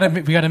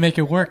we gotta make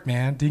it work,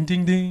 man. Ding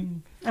ding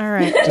ding. All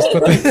right. Just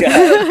put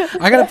the,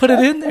 I gotta put it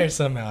in there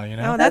somehow, you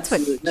know. Oh, that's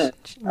what. Absolutely.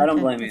 No, I don't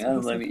blame you. I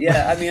don't blame you.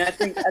 Yeah, I mean, I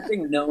think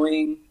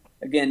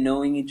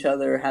knowing each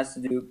other has to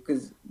do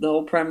because the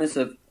whole premise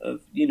of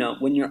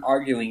when you're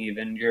arguing,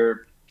 even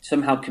you're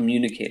somehow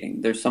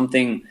communicating. There's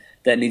something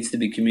that needs to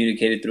be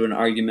communicated through an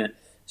argument.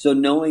 So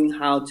knowing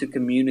how to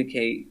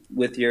communicate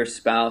with your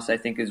spouse, I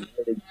think, is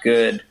really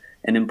good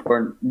and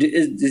important.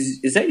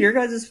 Is that your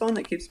guys' phone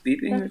that keeps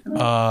beeping? Or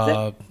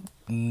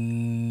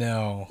something?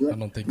 No, I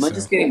don't think Am I so.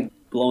 just getting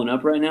blown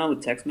up right now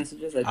with text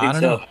messages? I think I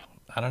don't so. know.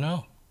 I don't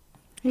know.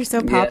 You're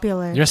so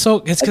popular. You're so.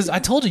 It's because I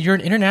told you you're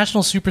an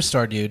international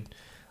superstar, dude.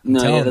 I'm No,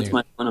 yeah, telling that's you.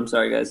 my phone. I'm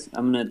sorry, guys.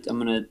 I'm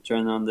gonna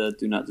turn on the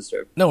do not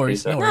disturb. No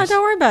worries, Okay, no sorry. No, worries.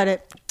 don't worry about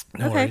it.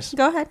 No Okay, worries.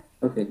 go ahead.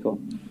 Okay, cool.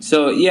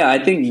 So yeah,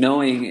 I think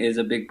knowing is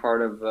a big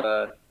part of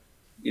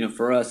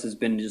for us has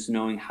been just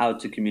knowing how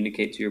to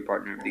communicate to your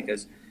partner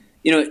because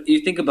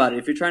you think about it.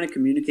 If you're trying to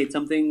communicate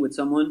something with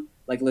someone,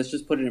 like let's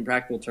just put it in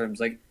practical terms,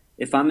 like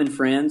if I'm in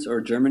France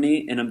or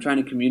Germany and I'm trying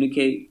to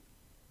communicate,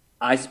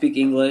 I speak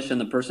English and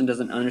the person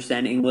doesn't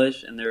understand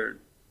English and they're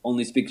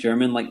only speak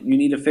German, like you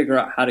need to figure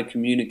out how to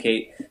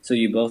communicate so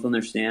you both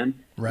understand.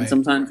 Right. And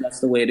sometimes that's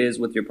the way it is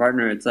with your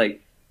partner. It's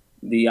like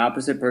the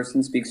opposite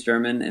person speaks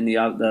German and the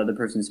other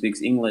person speaks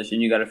English,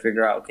 and you got to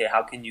figure out, okay,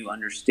 how can you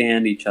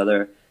understand each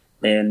other?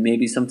 And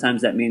maybe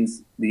sometimes that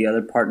means the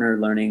other partner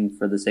learning,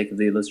 for the sake of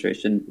the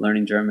illustration,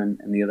 learning German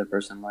and the other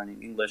person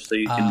learning English, so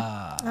you can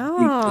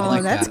Oh,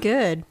 like that's that.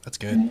 good. That's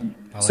good.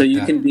 I like so you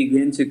that. can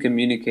begin to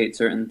communicate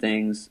certain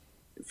things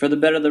for the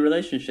better of the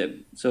relationship.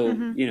 So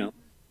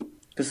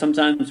because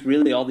sometimes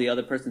really all the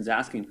other person's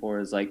asking for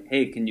is like,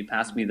 hey, can you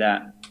pass me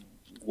that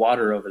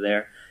water over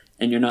there?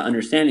 And you're not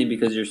understanding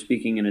because you're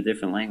speaking in a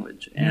different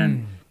language.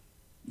 And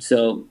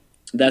so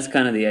that's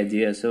kind of the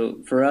idea. So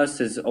for us,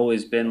 it's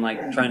always been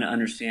like trying to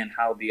understand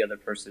how the other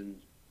person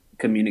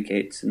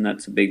communicates, and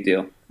that's a big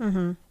deal.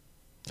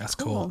 That's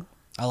cool.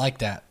 I like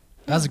that.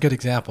 That was a good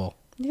example.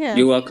 Yeah.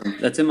 You're welcome.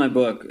 That's in my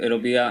book. It'll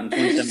be out in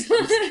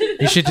 2017.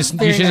 You should just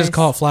Very nice.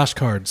 call it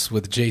flashcards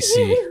with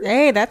JC.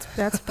 Hey, that's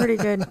a pretty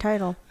good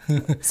title.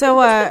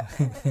 So,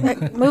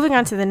 moving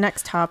on to the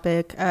next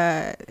topic,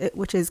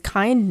 which is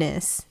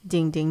kindness.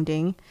 Ding, ding,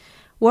 ding.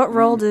 What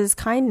role does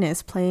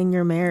kindness play in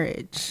your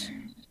marriage?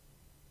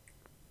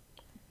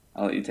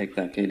 I'll let you take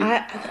that, Katie.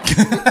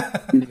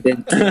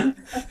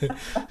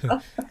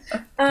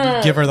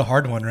 Give her the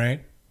hard one,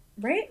 right?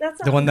 Right?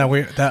 That's The one that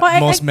Well,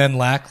 most men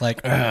lack.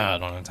 Like, I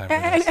don't have time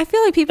for this. I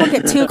feel like people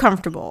get too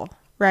comfortable,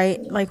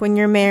 right? Like when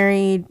you're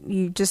married,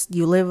 you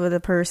live with a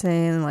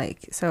person.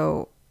 Like,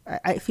 so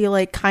I feel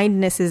like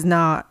kindness is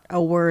not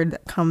a word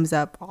that comes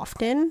up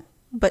often,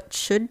 but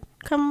should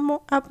come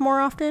up more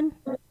often.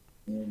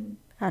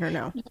 I don't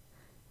know.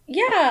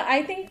 Yeah,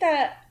 I think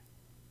that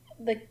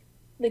like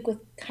with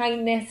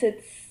kindness,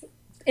 it's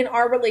in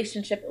our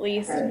relationship at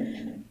least.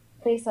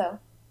 Peso,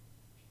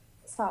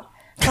 stop.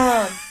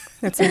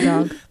 That's your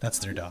dog. That's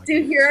their dog. Do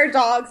you hear our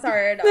dog?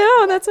 Sorry, our dog.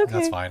 No, that's okay.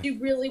 That's fine. She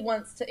really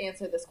wants to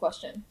answer this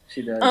question.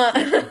 She does.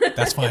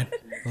 That's fine.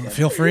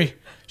 Feel free.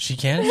 She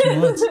can if she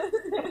wants.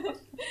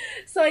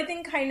 So I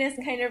think kindness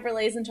kind of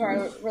relates into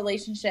our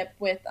relationship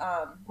with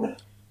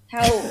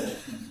how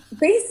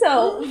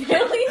Peso.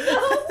 Really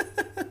though?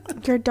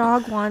 Your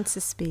dog wants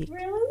to speak.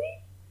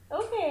 Really?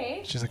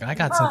 Okay. She's like, I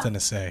got something to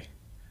say.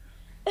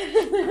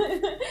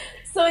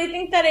 So I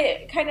think that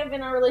it kind of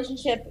in our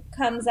relationship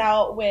comes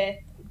out with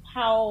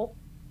how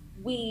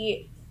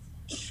we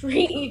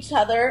treat each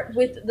other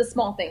with the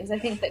small things. I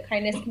think that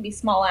kindness can be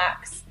small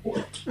acts.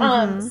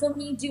 So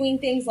me doing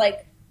things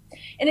like,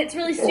 and it's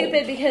really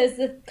stupid because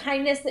the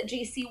kindness that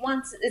JC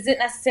wants isn't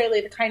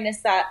necessarily the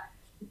kindness that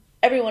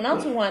everyone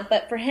else would want,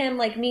 but for him,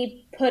 like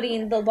me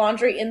putting the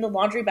laundry in the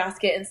laundry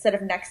basket instead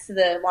of next to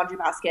the laundry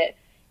basket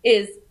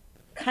is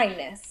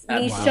kindness.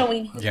 Me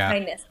showing his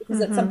kindness because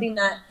it's something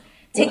that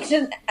takes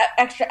an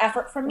extra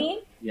effort from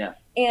me. Yeah.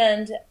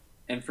 And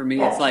for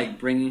me, it's like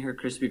bringing her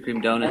Krispy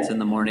Kreme donuts in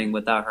the morning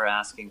without her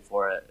asking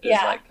for it is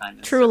like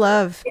kindness. True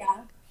love. yeah,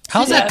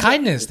 How's that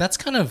kindness? That's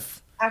kind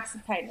of... acts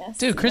of kindness.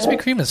 Dude, Krispy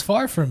Kreme is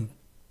far from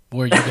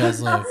where you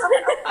guys live.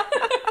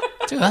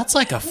 Dude, that's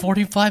like a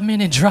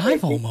 45-minute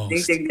drive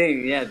almost. Ding, ding,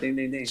 ding. Yeah, ding,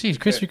 ding, ding. Jeez,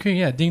 Krispy Kreme,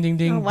 yeah. Ding, ding,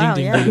 ding, Oh, wow,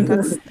 ding, yeah. ding, ding.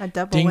 That's a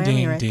double Ding, whammy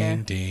ding, right there.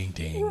 ding,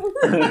 ding, ding.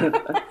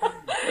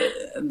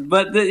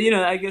 But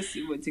I guess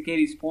to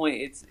Katie's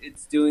point,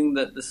 it's doing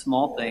the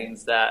small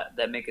things that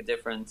make a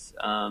difference.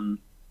 That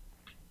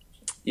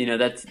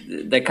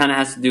kind of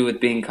has to do with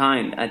being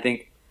kind. I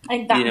think.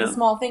 And that the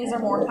small things are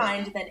more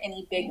kind than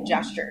any big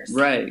gestures,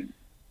 Right.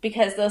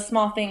 because those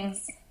small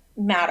things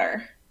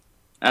matter.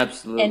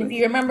 Absolutely. And if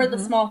you remember the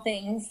small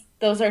things,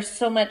 those are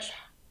so much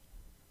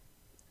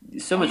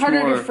harder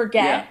more, to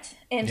forget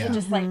and Yeah. to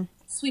just like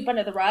sweep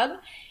under the rug.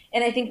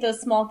 And I think those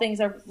small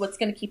things are what's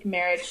going to keep a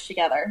marriage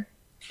together,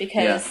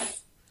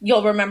 because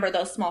you'll remember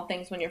those small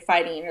things when you're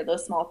fighting, or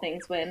those small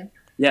things when.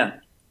 Yeah.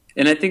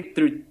 And I think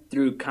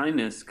through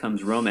kindness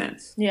comes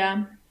romance.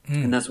 Yeah.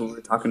 And that's what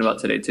we're talking about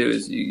today too,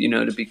 is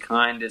to be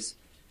kind is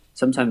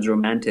sometimes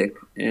romantic,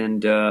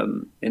 and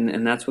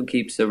that's what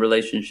keeps a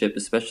relationship,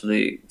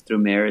 especially through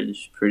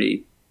marriage,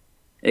 pretty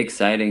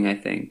exciting, I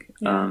think.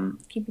 Yeah.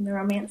 Keeping the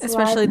romance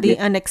Especially alive. the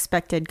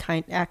unexpected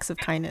acts of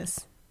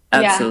kindness.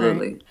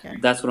 Absolutely. Yeah.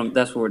 That's what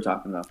we're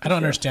talking about. I don't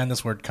understand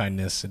this word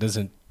kindness. It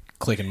doesn't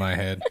click in my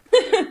head.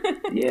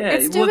 Yeah.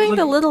 It's doing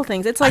the little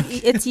things. It's like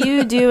it's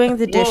you doing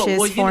the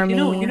dishes for me.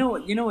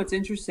 You know what's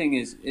interesting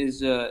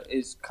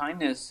is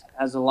kindness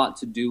has a lot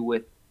to do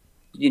with,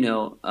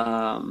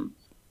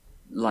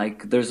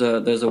 like there's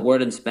a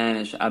word in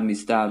Spanish,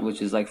 amistad,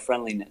 which is like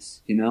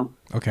friendliness,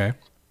 Okay.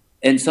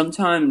 And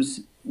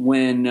sometimes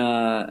when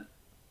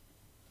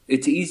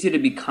it's easy to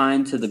be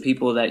kind to the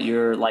people that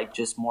you're like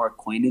just more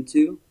acquainted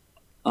to,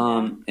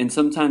 and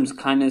sometimes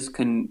kindness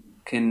can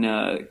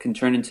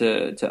turn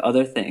into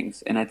other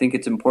things. And I think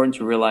it's important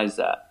to realize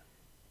that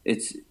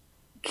it's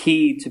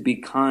key to be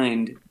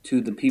kind to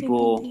the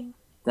people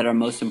that are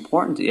most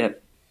important to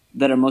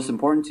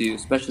you,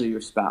 especially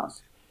your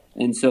spouse.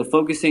 And so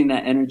focusing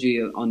that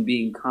energy on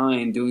being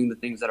kind, doing the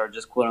things that are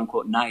just quote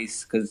unquote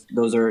nice, because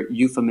those are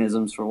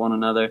euphemisms for one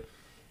another,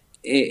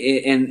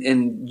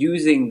 and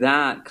using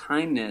that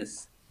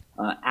kindness,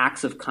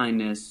 acts of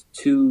kindness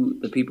to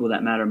the people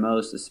that matter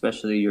most,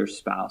 especially your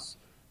spouse.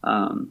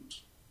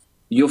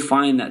 You'll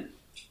find that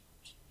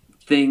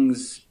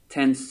things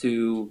tends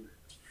to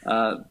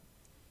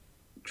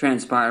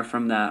transpire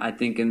from that, I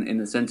think, in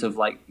the sense of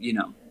like,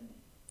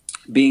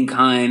 being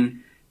kind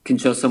can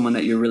show someone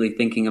that you're really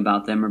thinking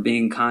about them, or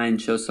being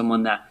kind shows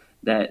someone that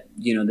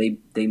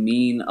they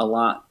mean a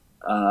lot,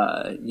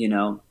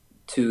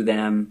 to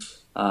them,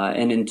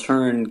 and in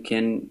turn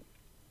can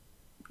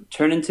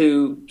turn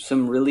into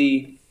some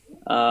really,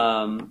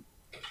 I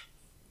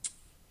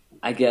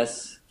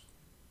guess,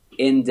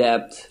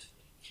 in-depth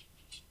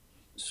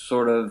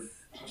sort of,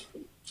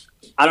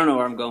 I don't know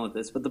where I'm going with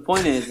this, but the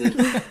point is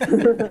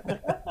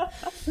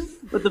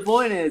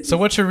So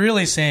what you're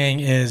really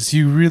saying is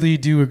you really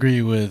do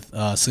agree with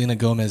Selena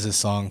Gomez's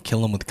song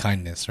 "Kill 'Em with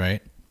Kindness,"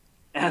 right?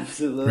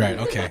 Absolutely. Right.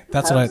 Okay.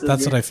 That's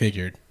what I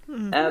figured.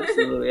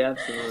 Absolutely.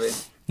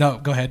 No,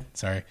 go ahead.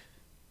 Sorry.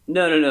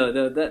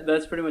 No.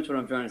 That's pretty much what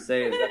I'm trying to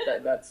say. Is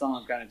that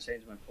song kind of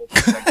changed my whole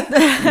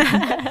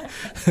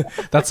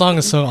perspective. That song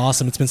is so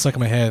awesome. It's been stuck in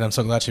my head. I'm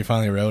so glad she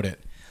finally wrote it.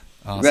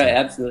 Awesome. Right.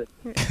 Absolutely.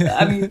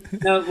 I mean,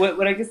 no.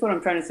 What I guess what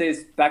I'm trying to say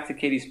is back to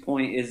Katie's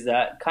point is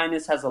that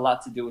kindness has a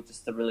lot to do with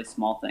just the really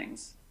small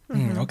things.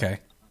 Okay.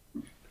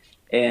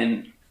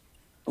 And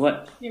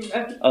what?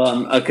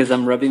 Because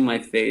I'm rubbing my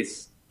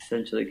face.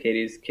 Essentially,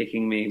 Katie's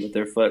kicking me with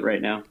her foot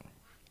right now.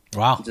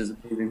 Wow. Which is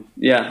amazing.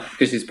 Yeah,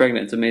 because she's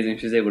pregnant. It's amazing.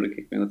 She's able to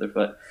kick me with her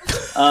foot.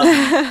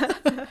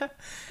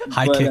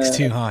 High kicks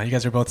too, huh? You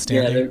guys are both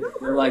standing? Yeah,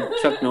 they're like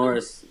Chuck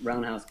Norris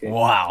roundhouse kicks.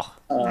 Wow.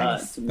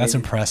 Nice. That's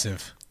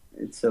impressive.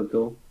 It's so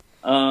cool.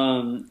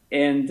 Yeah,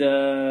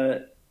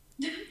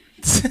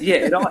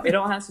 it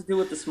all has to do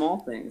with the small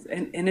things.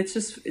 And it's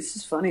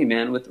just funny,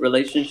 man, with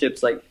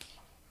relationships. Like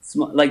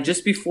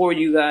just before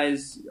you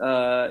guys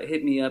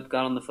hit me up,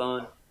 got on the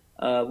phone,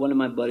 one of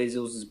my buddies, it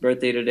was his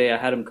birthday today. I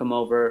had him come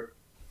over.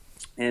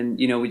 And,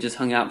 we just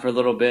hung out for a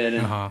little bit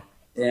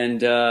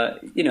and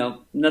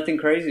nothing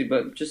crazy,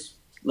 but just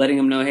letting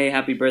him know, hey,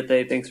 happy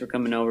birthday. Thanks for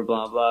coming over,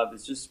 blah, blah.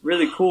 It's just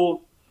really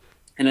cool.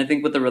 And I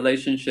think with the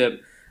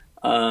relationship,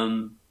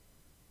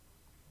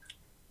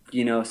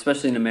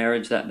 especially in a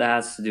marriage, that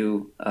has to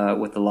do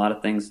with a lot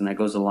of things. And that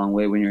goes a long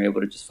way when you're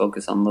able to just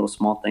focus on little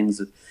small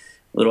things,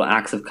 little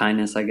acts of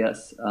kindness, I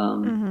guess.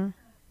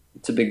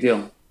 It's a big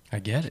deal. I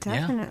get it.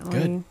 Definitely.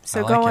 Yeah, good.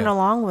 So going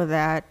along with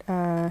that,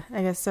 I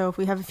guess so if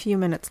we have a few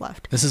minutes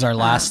left. This is our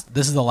last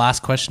this is the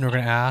last question we're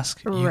going to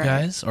ask you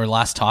guys, or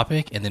last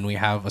topic, and then we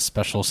have a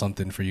special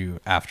something for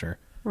you after.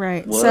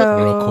 Right. What?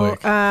 So Real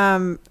quick.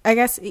 I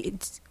guess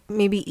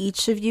maybe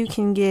each of you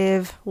can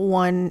give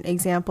one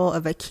example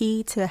of a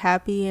key to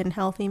happy and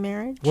healthy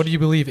marriage. What do you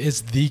believe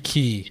is the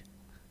key?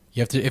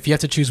 If you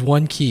have to choose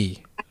one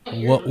key,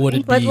 what would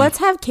it be? Let's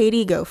have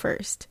Katie go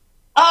first.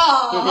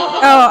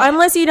 Oh,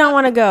 unless you don't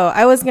want to go.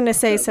 I was going to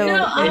say so.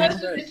 No, I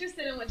was just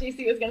interested in what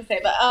JC was going to say,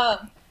 but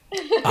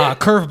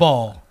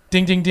curveball.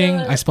 Ding, ding, ding.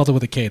 I spelled it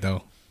with a K,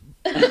 though.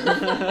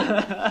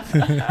 I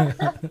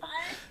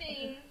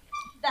think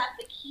that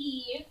the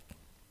key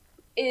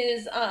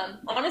is,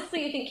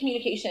 honestly, I think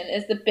communication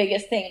is the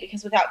biggest thing,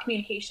 because without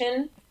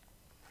communication,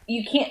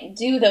 you can't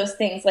do those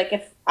things. Like,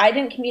 if I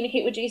didn't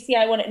communicate with JC,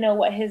 I wouldn't know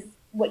what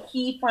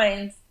he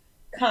finds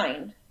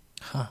kind.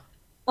 Huh.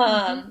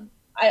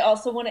 I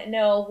also wouldn't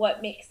know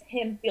what makes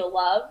him feel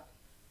loved.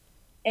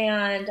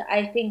 And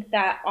I think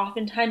that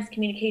oftentimes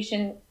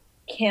communication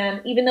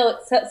can, even though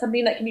it's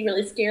something that can be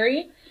really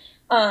scary,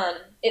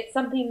 it's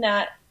something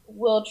that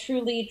will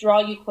truly draw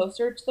you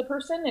closer to the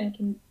person and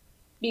can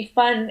be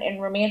fun and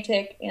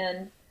romantic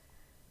and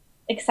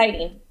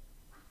exciting.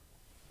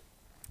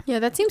 Yeah,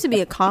 that seems to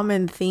be a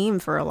common theme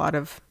for a lot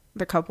of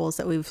the couples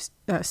that we've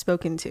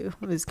spoken to.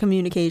 Is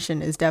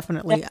communication is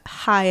definitely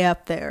high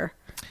up there.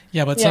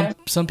 Yeah, but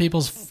some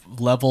people's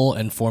level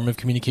and form of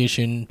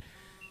communication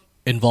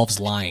involves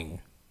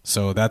lying.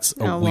 So that's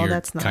a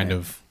weird kind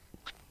of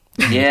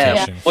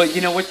communication. Well,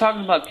 we're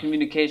talking about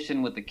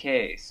communication with the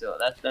K, so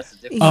that's a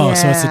different. Oh,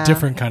 so it's a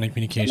different kind of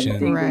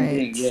communication.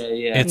 Right.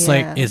 Yeah. It's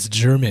like it's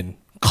German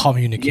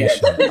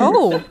communication. Yeah.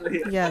 Oh,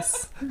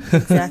 yes,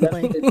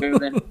 exactly.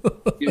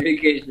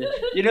 Communication.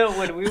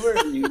 When we were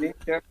in Munich,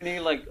 Germany,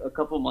 like a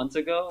couple months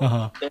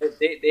ago,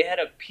 they had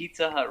a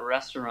Pizza Hut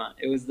restaurant.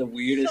 It was the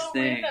weirdest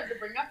thing. To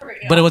bring up right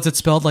now. But was it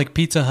spelled like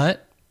Pizza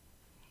Hut?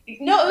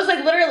 No, it was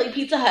like literally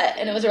Pizza Hut,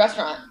 and it was a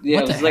restaurant.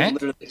 Yeah, What it was the like heck?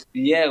 literally.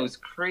 Yeah, it was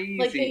crazy.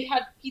 Like they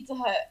had Pizza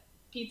Hut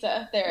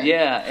pizza there.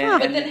 Yeah,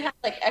 but then it had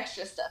like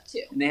extra stuff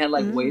too. and they had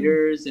like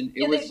waiters, and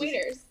it Yeah, was they had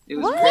waiters. It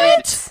was crazy.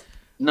 What?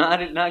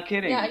 Not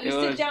kidding. Yeah, you It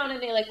sit was- down and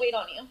they like wait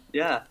on you.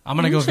 Yeah, I'm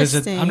gonna go visit.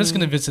 Interesting. I'm just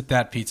gonna visit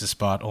that pizza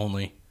spot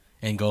only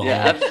and go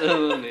yeah, home.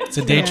 absolutely. It's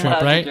a day Yeah.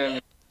 trip, right?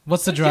 Germany.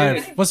 What's the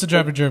drive? What's the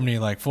drive to Germany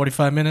like?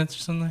 45 minutes or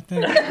something like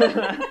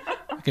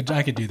that?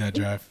 I could do that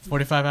drive.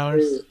 45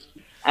 hours.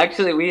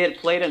 Actually, we had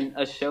played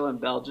a show in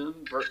Belgium,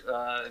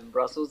 in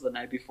Brussels, the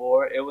night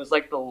before. It was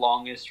like the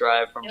longest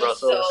drive from It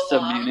was Brussels so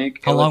to long. Munich.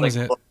 How long was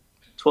was it?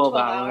 12 12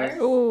 hours. hours.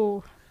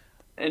 Oh,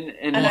 And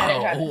And I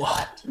didn't drive.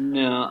 Wow.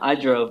 no, I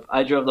drove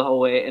the whole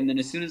way. And then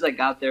as soon as I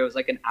got there, it was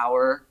like an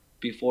hour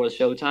before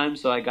showtime.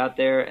 So I got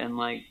there and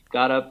like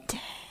got up.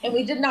 And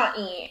we did not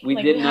eat. We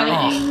Like, did had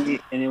not to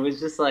eat, and it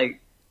was just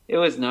like it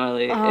was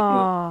gnarly.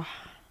 oh.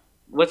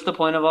 What's the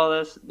point of all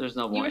this? There's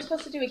no You were point.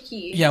 supposed to do a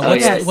key. Yeah, Oh,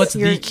 yes. what's the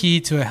You're-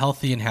 key to a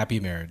healthy and happy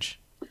marriage?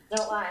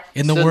 Don't lie.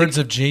 In the So words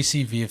of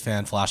JC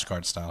Viafan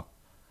flashcard style.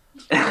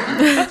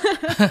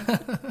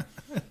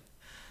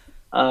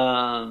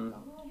 I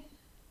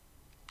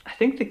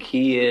think the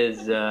key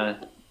is.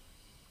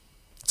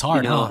 It's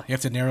hard, You know- huh? You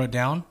have to narrow it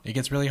down. It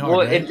gets really hard,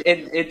 Well, right?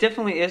 it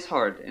definitely is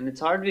hard, and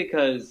it's hard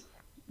because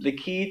the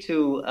key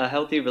to a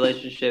healthy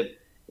relationship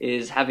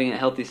is having a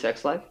healthy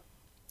sex life.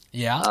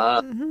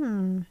 Yeah.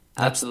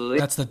 Absolutely.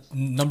 That's the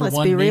number Let's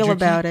one be real major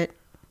about key. it.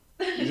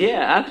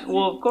 Yeah,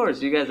 well, of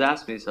course, you guys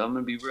asked me, so I'm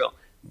going to be real.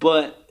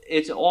 But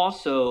it's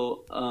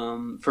also,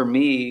 for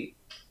me,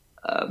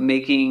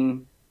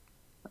 making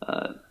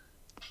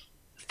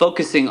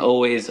focusing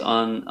always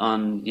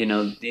on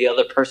the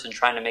other person,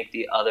 trying to make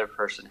the other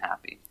person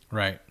happy.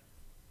 Right.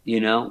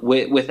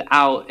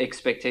 Without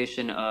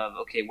expectation of,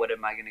 okay, what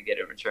am I going to get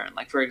in return?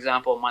 Like, for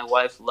example, my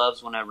wife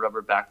loves when I rub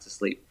her back to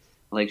sleep.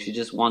 Like, she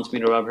just wants me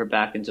to rub her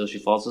back until she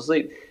falls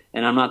asleep.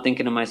 And I'm not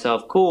thinking to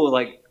myself, cool,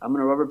 like, I'm going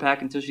to rub her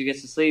back until she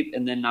gets to sleep,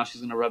 and then now she's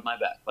going to rub my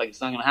back. Like,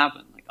 it's not going to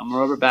happen. Like, I'm going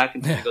to rub her back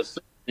until she goes to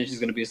sleep, and she's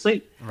going to be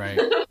asleep. Right.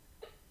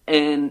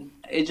 And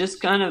it's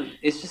just kind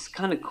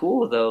of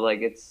cool, though.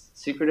 Like, it's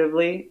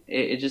secretively,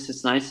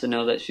 it's nice to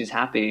know that she's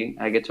happy.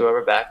 I get to rub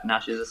her back, now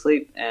she's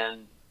asleep,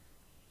 and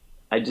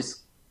I just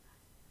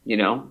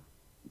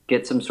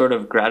get some sort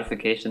of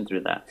gratification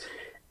through that.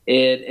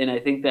 And I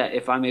think that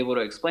if I'm able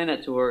to explain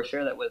that to her or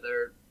share that with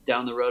her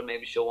down the road,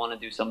 maybe she'll want to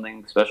do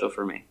something special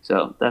for me.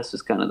 So that's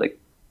just kind of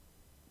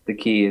the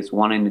key, is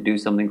wanting to do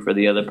something for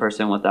the other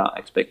person without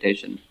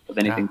expectation of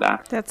anything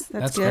back. That's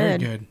good. Very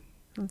good.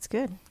 That's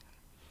good.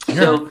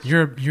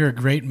 You're a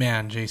great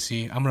man,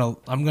 JC.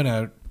 I'm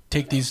gonna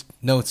take these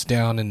notes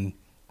down and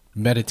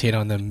meditate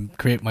on them,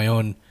 create my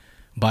own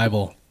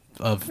Bible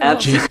of Bible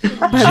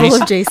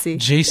of JC.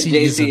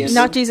 JC-isms.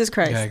 Not Jesus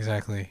Christ. Yeah,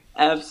 exactly.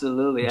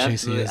 Absolutely.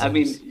 JC-isms.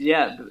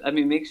 I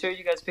mean, make sure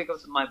you guys pick up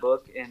my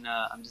book. And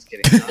I'm just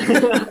kidding.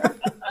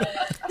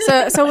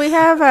 So we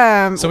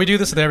have. So we do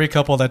this with every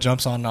couple that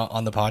jumps on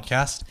the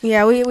podcast.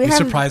 Yeah, we have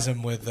surprise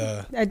them with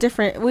a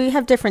different. We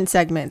have different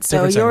segments. So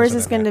Different yours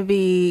segments is going to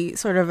be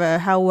sort of a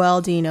how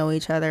well do you know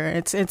each other.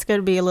 It's going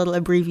to be a little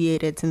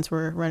abbreviated since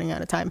we're running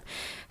out of time.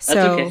 So.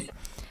 That's okay.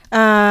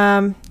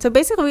 So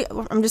basically,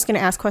 I'm just going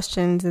to ask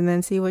questions and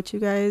then see what you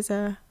guys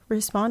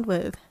respond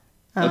with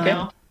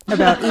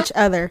about each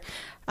other.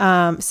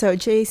 So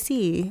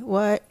JC,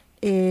 what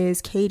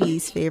is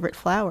Katie's favorite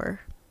flower?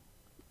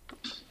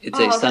 It's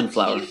a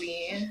sunflower.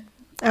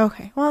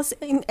 Okay. Well,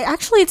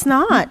 actually, it's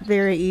not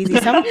very easy.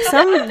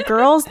 Some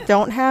girls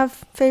don't have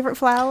favorite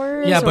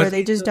flowers, or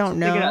they just don't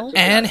know.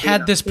 Anne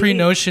had this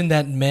pre-notion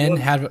that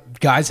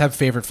guys have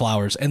favorite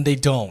flowers, and they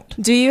don't.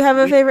 Do you have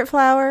a favorite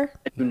flower?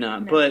 I do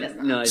not,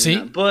 but no, I do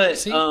not. But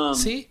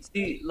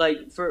see,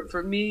 like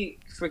for me,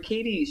 for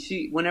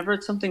Katie, whenever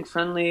it's something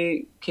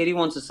friendly, Katie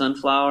wants a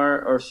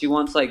sunflower, or she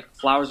wants like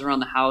flowers around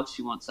the house.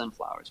 She wants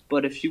sunflowers.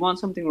 But if she wants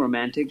something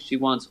romantic, she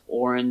wants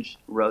orange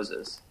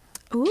roses.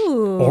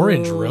 Ooh,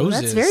 orange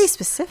roses. That's very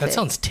specific. That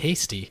sounds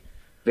tasty.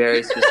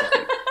 Very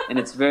specific, and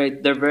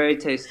they're very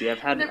tasty. They're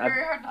very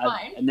hard to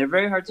find, and they're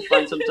very hard to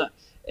find sometimes.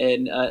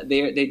 And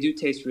they do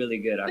taste really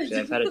good. Actually,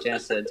 I've had a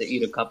chance to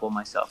eat a couple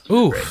myself.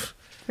 Ooh,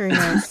 very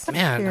nice.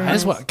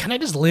 Man, can I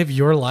just live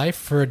your life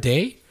for a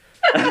day?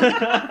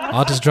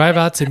 I'll just drive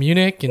out to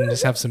Munich and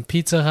just have some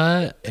Pizza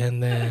Hut,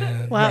 and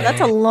then that's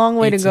a long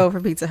way to go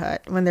for Pizza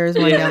Hut when there's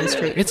one down the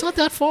street. It's not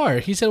that far.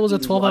 He said it was a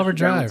 12-hour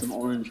drive. Some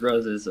orange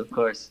roses, of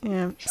course.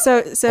 Yeah.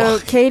 So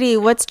Katie,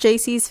 what's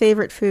JC's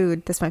favorite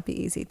food? This might be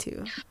easy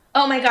too.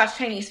 Oh my gosh,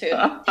 Chinese food,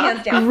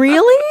 hands down.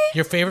 Really?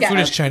 Your favorite food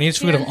is Chinese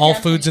food of all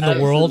foods in the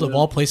world, of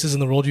all places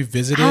in the world you've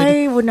visited?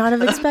 I would not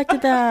have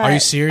expected that. Are you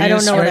serious I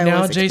don't know right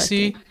now,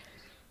 JC?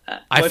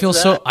 I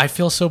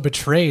feel so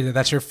betrayed that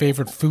that's your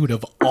favorite food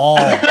of all.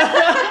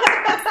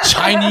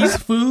 Chinese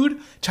food?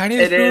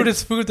 Chinese food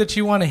is food that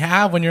you want to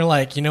have when you're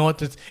like, you know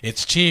what,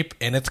 it's cheap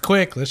and it's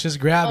quick. Let's just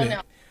grab it.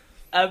 No.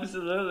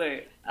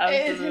 Absolutely.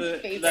 It is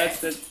his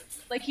favorite.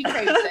 Like, he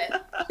craves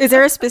it. Is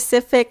there a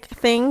specific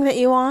thing that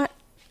you want?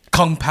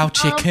 Kung Pao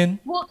chicken?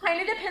 Well, it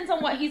kind of depends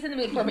on what he's in the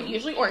mood for, but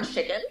usually orange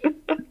chicken.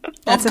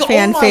 That's a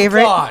fan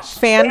favorite. Gosh.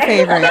 Fan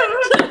favorite.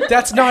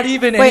 That's not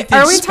even anything special.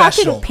 Wait, are we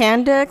special. talking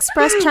Panda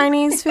Express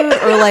Chinese food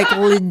or like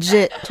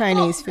legit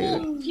Chinese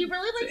food? He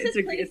really likes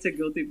his place. It's a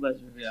guilty pleasure.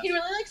 Yeah. He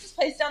really likes his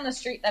place down the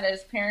street that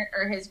his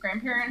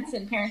grandparents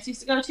and parents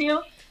used to go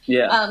to.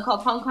 Yeah.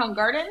 Called Hong Kong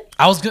Garden.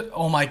 I was good.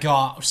 Oh my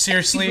god!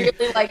 Seriously, He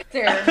really likes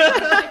their.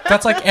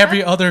 that's like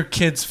every other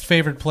kid's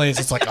favorite place.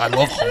 It's like I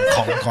love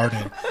Hong Kong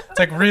Garden. It's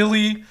like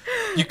really,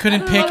 you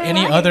couldn't pick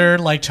any other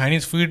like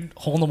Chinese food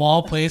hole in the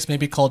wall place,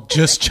 maybe called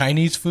just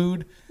Chinese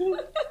food.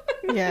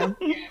 Yeah.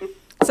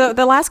 So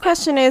the last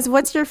question is,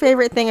 what's your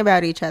favorite thing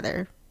about each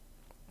other?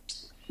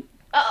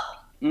 I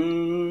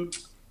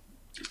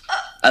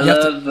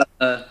love.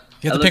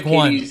 You have to pick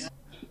one.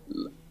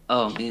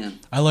 Oh man,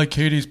 I like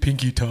Katie's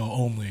pinky toe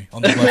only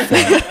on the left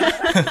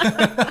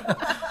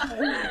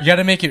foot. You got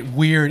to make it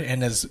weird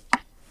and as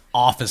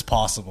off as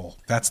possible.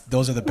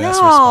 Those are the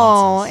best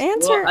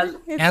responses.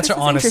 Answer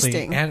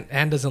honestly.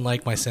 Anne doesn't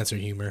like my sense of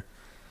humor.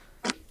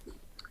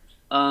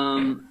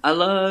 I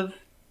love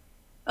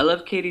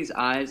Katie's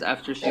eyes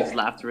after she's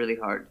laughed really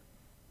hard.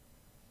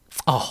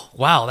 Oh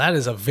wow, that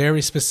is a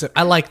very specific.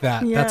 I like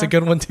that. Yeah. That's a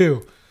good one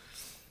too.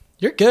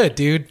 You're good,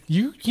 dude.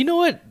 You know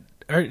what?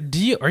 Are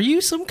you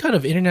some kind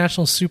of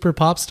international super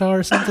pop star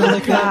or something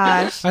like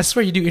that? Gosh. I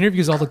swear you do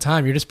interviews all the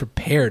time. You're just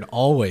prepared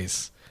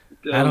always.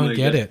 I don't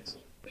get it.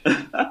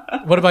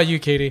 What about you,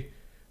 Katie?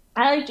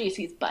 I like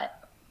JC's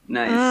butt.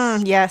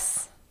 Nice.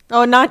 Yes.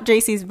 Oh, not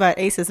JC's butt,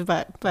 Ace's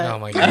butt. But Oh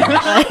my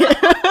god.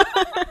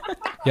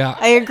 Yeah.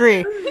 I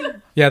agree.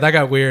 Yeah, that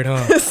got weird,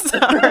 huh?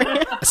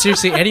 Sorry.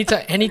 seriously,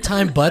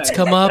 anytime butts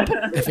come up,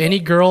 if any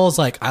girl's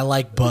like, I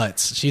like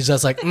butts, she's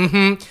just like,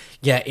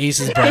 yeah,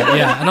 Ace's butt,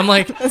 yeah. And I'm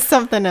like, It's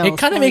something else. it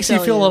kind of makes me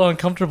feel a little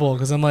uncomfortable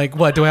because I'm like,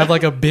 what? Do I have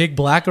like a big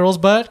black girl's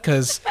butt?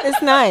 Because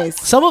It's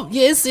nice.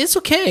 it's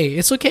okay.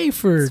 It's okay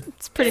for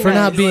pretty for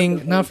not nice.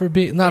 being not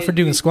for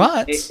doing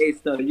squats. Ace,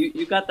 though,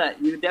 you got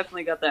that. You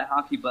definitely got that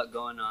hockey butt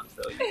going on.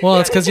 So Well,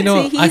 it's because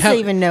See, he's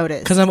even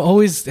noticed. because I'm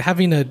always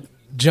having to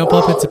jump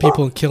up into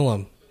people and kill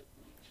them.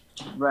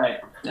 right,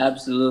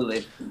 absolutely.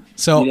 You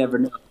So never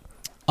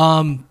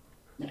know.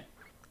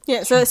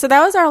 Yeah, so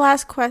that was our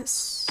last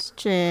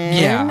question.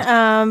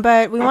 Yeah.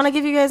 But we want to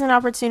give you guys an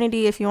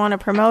opportunity if you want to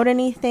promote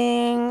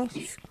anything. If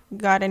you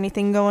got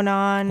anything going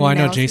on? well, I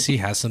know now's- JC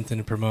has something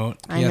to promote.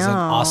 He I has an know.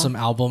 awesome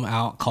album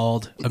out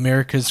called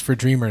America's for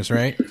Dreamers,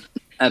 right?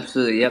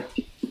 Absolutely, yep.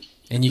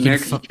 And you can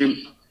American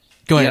Dream.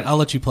 go ahead. Yep. I'll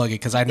let you plug it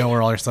because I know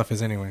where all our stuff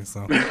is anyway.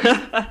 So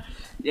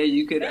Yeah,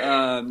 you could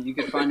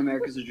find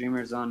America's the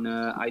Dreamers on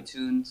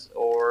iTunes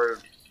or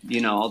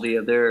all the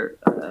other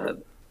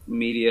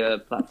media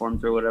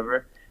platforms or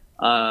whatever.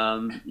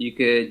 You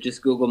could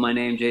just Google my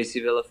name,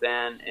 JC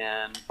Villafan,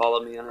 and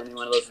follow me on any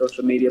one of those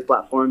social media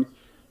platforms.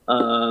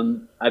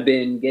 I've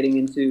been getting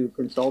into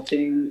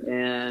consulting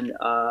and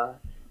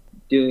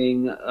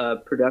doing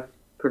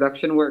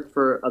production work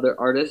for other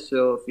artists.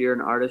 So if you're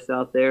an artist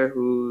out there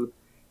who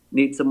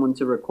needs someone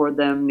to record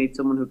them, needs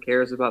someone who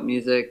cares about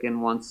music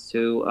and wants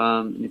to,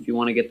 if you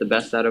want to get the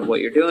best out of what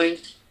you're doing,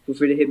 feel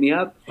free to hit me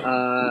up.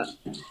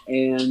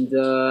 And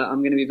I'm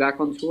going to be back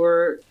on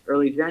tour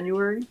early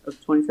January of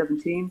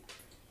 2017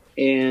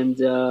 and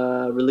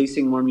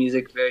releasing more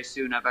music very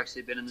soon. I've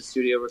actually been in the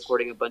studio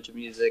recording a bunch of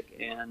music,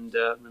 and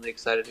I'm really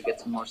excited to get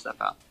some more stuff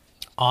out.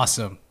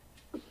 awesome.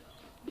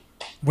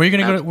 Where are you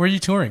gonna go? Where are you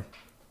touring?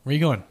 Where are you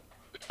going?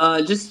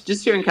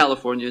 Just here in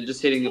California,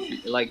 just hitting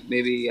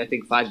maybe I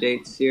think 5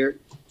 dates here.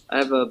 I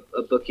have a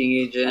booking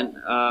agent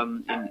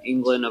in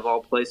England of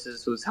all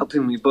places who's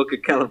helping me book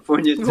in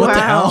California. What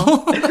the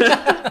hell?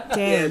 Yeah,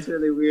 Damn. it's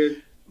really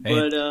weird. Hey,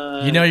 But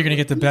you're gonna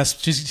get the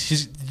best.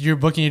 Your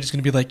booking agent's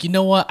gonna be like, you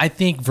know what? I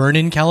think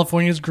Vernon,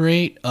 California is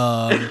great.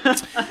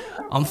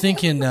 I'm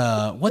thinking,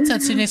 what's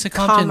that city next to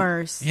Compton?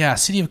 Commerce. Yeah,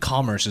 City of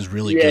Commerce is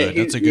really good.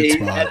 That's a good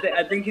spot.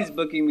 I think he's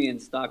booking me in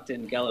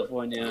Stockton,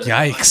 California.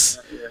 Yikes!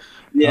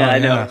 Yeah, Oh, I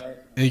know.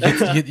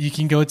 You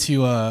can go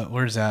to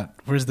where's that?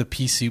 Where's the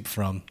pea soup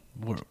from?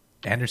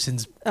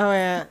 Anderson's. Oh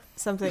yeah,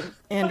 something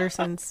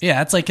Anderson's.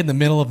 Yeah, it's like in the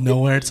middle of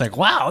nowhere. It's like,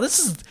 wow,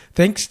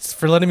 thanks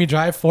for letting me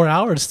drive 4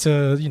 hours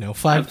to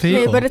 5 Hey,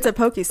 people. but it's a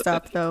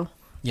Pokestop though.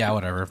 Yeah,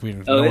 whatever. Is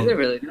it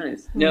really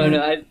nice? No.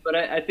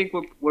 I think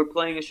we're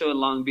playing a show in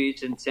Long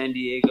Beach and San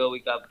Diego. We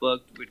got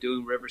booked. We're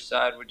doing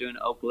Riverside. We're doing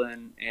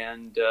Oakland,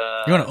 and You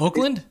going to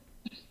Oakland?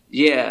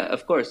 Yeah,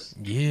 of course.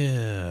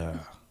 Yeah.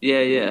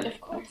 Yeah.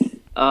 Of course.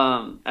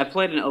 I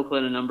played in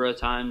Oakland a number of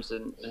times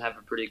and have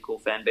a pretty cool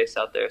fan base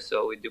out there.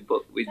 So we do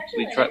book. We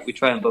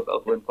try and book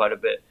Oakland quite a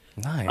bit.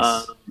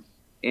 Nice.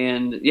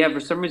 And yeah, for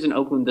some reason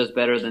Oakland does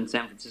better than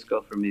San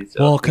Francisco for me.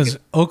 So Well, because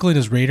Oakland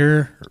is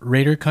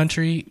Raider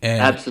country,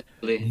 and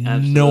absolutely,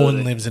 no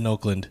one lives in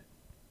Oakland.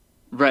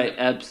 Right,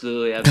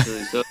 absolutely.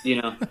 So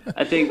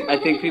I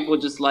think people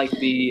just like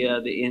the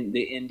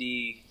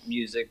indie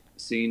music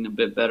scene a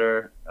bit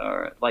better,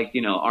 or like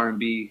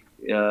R&B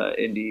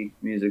indie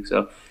music.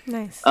 So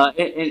Nice.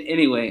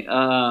 anyway,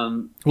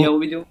 we'll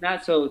be doing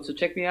that. So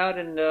check me out,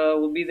 and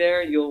we'll be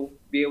there. You'll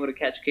be able to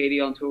catch Katie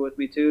on tour with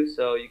me too,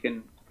 so you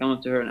can come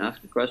up to her and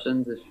ask her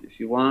questions if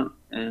you want,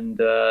 and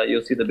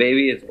you'll see the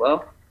baby as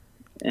well.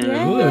 And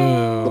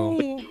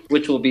Yay.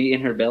 which will be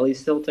in her belly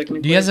still technically.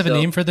 Do you guys have a so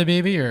name for the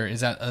baby, or is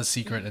that a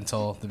secret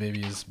until the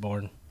baby is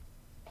born?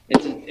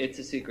 It's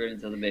a secret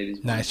until the baby's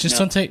born. Nice. Just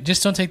No.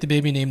 don't take the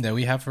baby name that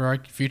we have for our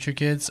future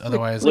kids.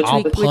 Otherwise, Which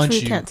I'll we- punch which we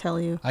you. can't tell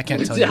you. I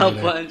can't tell you. I'll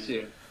either. punch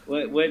you.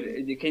 What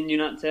can you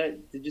not say?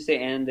 Did you say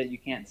Anne that you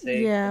can't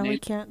say? Yeah, the we name?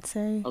 can't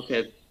say.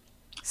 Okay.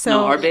 So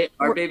No,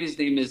 our baby's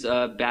name is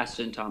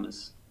Bastien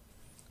Thomas.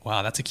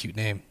 Wow, that's a cute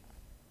name.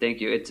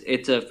 Thank you.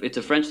 It's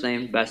a French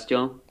name,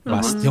 Bastien.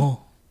 Bastion,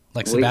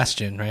 like Wait.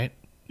 Sebastian, right?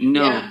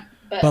 No. Yeah,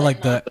 But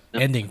like the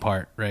ending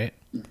part, right?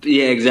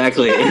 Yeah,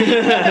 exactly.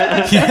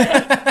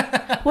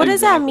 what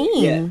does that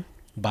mean? Yeah.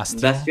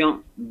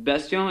 Bastion.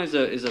 Bastien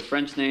is a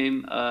French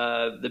name.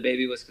 The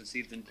baby was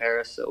conceived in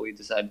Paris, so we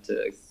decided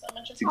to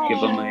give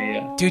him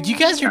a. Dude, you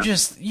guys are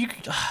just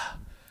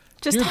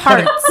Just You're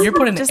hearts.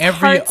 putting Just every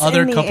hearts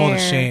other in the couple to air.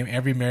 shame.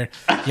 Every married.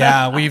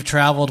 Yeah, we've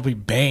traveled. We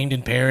banged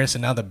in Paris,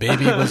 and now the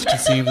baby was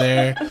conceived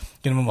there.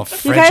 Give him a You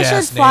French guys should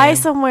ass fly name.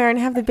 somewhere and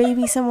have the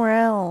baby somewhere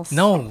else.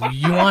 No,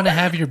 you want to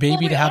have your baby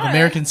we to have are.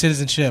 American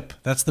citizenship.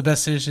 That's the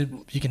best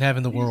citizenship you can have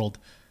in the world.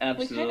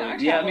 Absolutely. are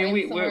Yeah, I mean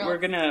traveling we're somewhere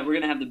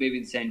gonna have the baby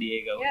in San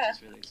Diego, Yeah. which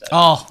is really exciting.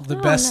 Oh,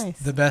 nice.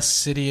 the best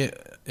city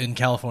in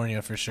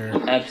California for sure.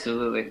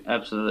 Absolutely.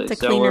 It's a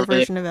So cleaner we're really-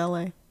 version of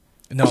LA.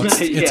 No,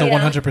 it's a Yeah.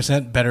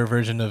 100% better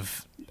version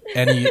of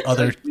any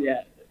other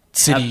Yeah.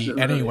 city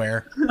Absolutely.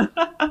 anywhere,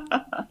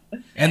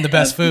 and the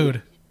best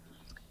food.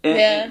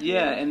 And,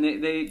 and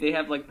they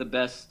have like the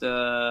best.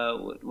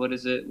 What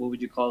is it? What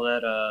would you call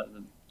that?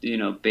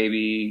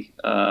 baby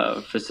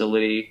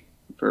facility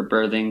for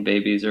birthing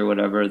babies or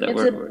whatever that It's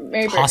we're a Mary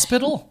Bridge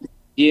hospital. hospital.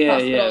 Yeah,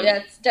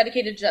 it's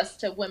dedicated just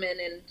to women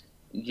and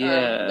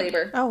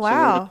labor. Oh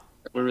wow.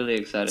 We're really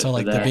excited. So for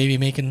like that. the baby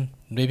making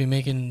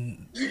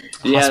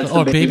Yeah,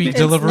 hospital, it's the baby It's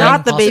delivering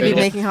not the hospital? baby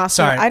making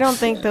hospital. Sorry. I don't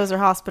think those are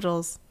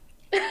hospitals.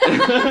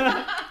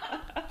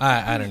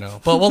 I don't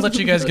know, but we'll let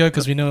you guys go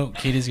because we know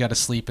Katie's got to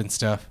sleep and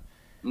stuff.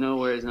 No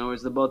worries.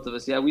 The both of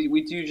us. Yeah, we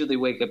usually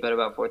wake up at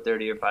about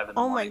 4:30 or 5 in the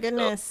Oh morning. my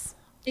goodness.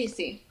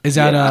 DC. Is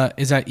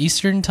that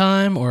Eastern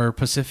time or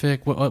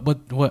Pacific? What?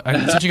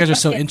 Since you guys are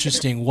so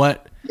interesting,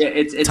 what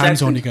It's time actually,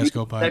 zone do you guys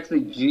go by? It's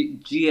actually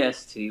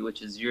GST,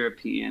 which is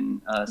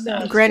European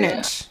Standard.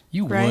 Greenwich.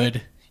 You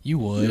right?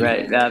 would.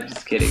 Right. No, I'm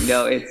just kidding.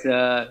 No, it's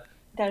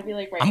Gotta be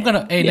like right I'm now.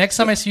 gonna. Hey, next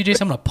time I see you,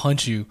 Jason, I'm gonna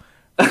punch you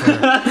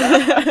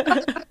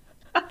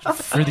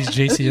for these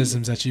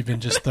JCisms that you've been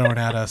just throwing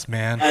at us,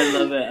 man.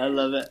 I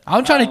love it.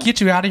 I'm trying to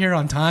get you out of here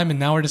on time, and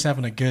now we're just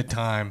having a good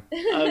time.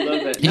 I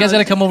love it. You guys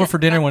gotta come over for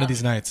dinner one of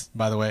these nights,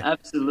 by the way.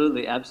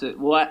 Absolutely.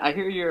 Well, I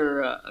hear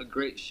you're a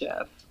great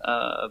chef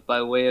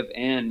by way of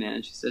Anne,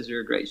 man. She says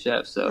you're a great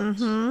chef, so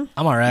Mm-hmm.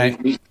 I'm all right.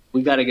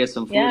 we got to get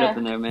some food up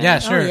in there, man. Yeah,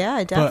 sure. Oh,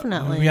 yeah,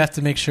 definitely. But we have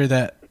to make sure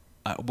that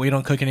we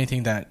don't cook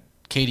anything that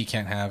Katie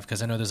can't have,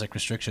 because I know there's like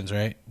restrictions,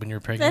 right? When you're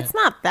pregnant. That's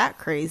not that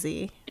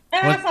crazy.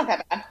 It's not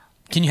that bad.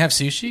 Can you have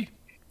sushi?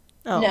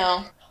 Oh.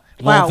 No.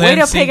 Wow, then,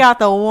 way to see, pick out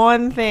the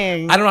one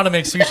thing. I don't know how to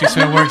make sushi, so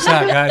it works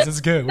out, guys.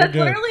 It's good. We're That's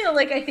good. literally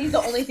like I think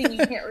the only thing you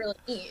can't really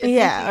eat. is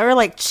Yeah, sushi. or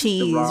like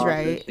cheese, raw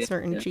right? fish,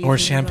 Certain yeah. cheese. Or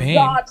champagne.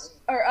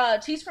 Or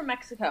cheese from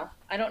Mexico.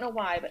 I don't know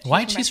why, but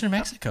Why cheese from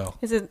Mexico?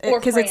 Is it Or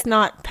because it's France.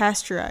 not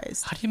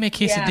pasteurized? How do you make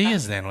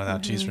quesadillas then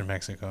without cheese from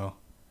Mexico?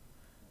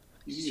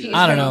 Cheese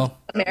I don't from know.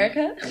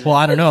 America. Well,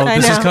 I don't know. I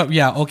This is know.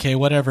 yeah, okay,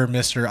 whatever,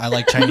 mister. I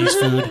like Chinese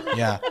food.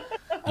 Yeah.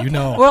 You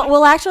know.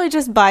 We'll actually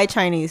just buy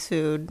Chinese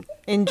food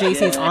in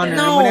JC's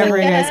honor whenever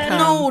you guys come.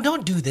 No,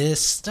 don't do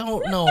this.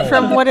 Don't no.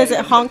 From what is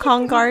it, Hong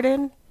Kong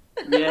Garden?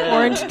 Yeah.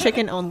 Orange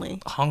chicken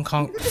only. Hong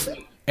Kong,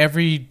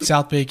 every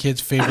South Bay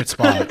kid's favorite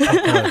spot. Of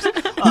course.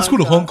 Let's go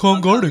to Hong Kong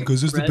Garden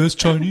because it's the best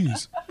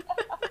Chinese.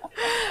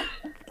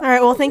 All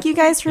right, well, thank you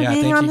guys for Yeah,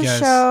 being thank on you the guys.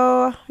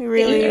 show. We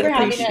really you for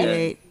having us.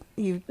 appreciate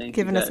you Thank you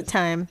giving us the guys.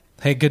 time.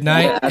 Hey, good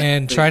night, Yeah,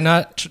 and try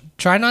not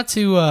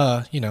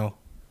to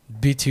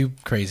be too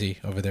crazy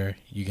over there,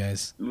 you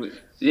guys.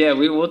 Yeah,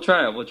 we'll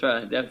try it. We'll try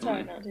it, Sorry,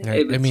 definitely. not to. Yeah,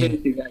 Hey, but I mean-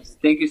 seriously, guys,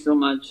 thank you so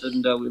much,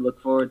 and we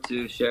look forward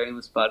to sharing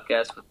this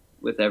podcast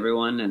with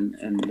everyone,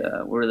 and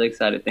we're really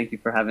excited. Thank you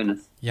for having us.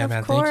 Yeah, Of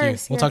man. course. Thank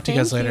you. We'll talk to you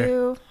guys thank later.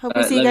 you. Hope All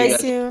we right, see you love you guys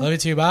guys. soon. Love you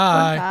too.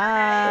 Bye.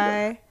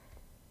 Bye.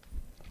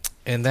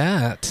 And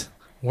that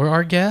were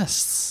our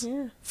guests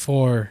Yeah.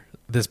 for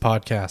this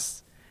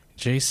podcast.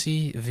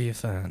 JC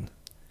Villafan.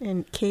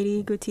 And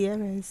Katie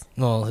Gutierrez.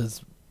 Well,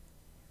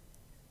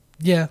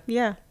 yeah,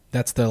 Yeah.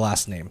 that's their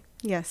last name.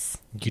 Yes.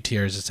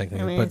 Gutierrez is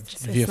technically, I mean, but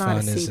it's not a Villafan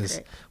is his.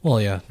 secret.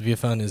 Well, yeah,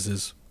 Villafan is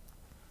his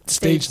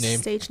stage name,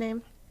 Stage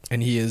name.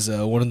 and he is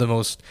one of the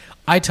most.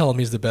 I tell him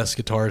he's the best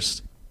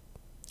guitarist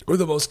or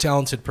the most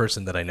talented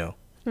person that I know.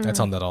 I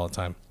tell him that all the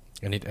time,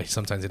 and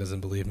sometimes he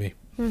doesn't believe me.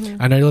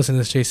 I know you listen to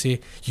this, JC.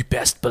 You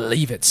best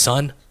believe it,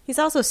 son. He's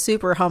also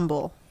super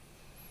humble.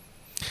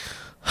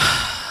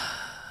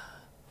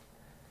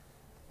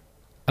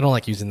 I don't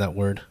like using that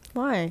word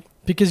Why?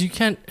 because you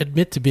can't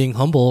admit to being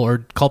humble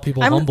or call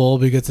people I'm- humble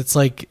because it's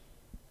like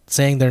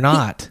saying they're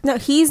not. No,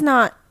 he's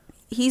not.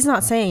 He's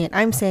not saying it.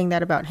 I'm saying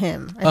that about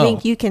him. I Oh.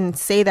 think you can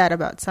say that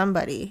about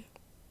somebody.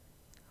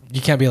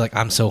 You can't be like,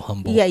 I'm so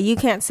humble. Yeah, you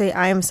can't say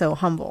I'm so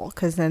humble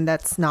because then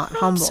that's not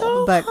humble.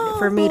 so But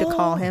for me to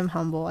call him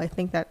humble, I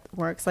think that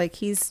works. Like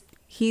he's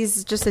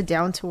just a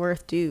down to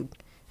earth dude,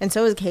 and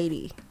so is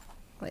Katie.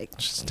 Like,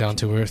 Just down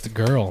to earth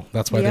girl.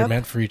 That's why they're Yep.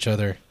 meant for each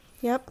other.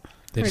 yep,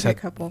 They They're just a had,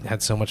 good couple.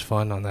 had so much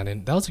fun on that.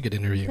 That was a good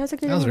interview. That was a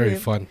good very interview.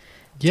 fun.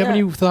 Do you have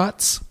Yeah. any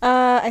thoughts?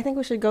 I think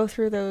we should go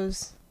through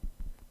those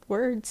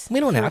words. We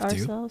don't for have to.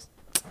 ourselves.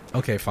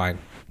 Okay, fine.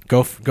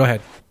 Go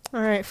ahead.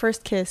 All right,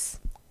 first kiss.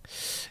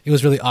 It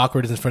was really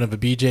awkward in front of a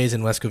BJ's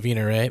in West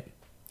Covina, right?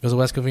 It was a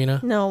West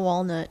Covina? No,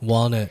 walnut.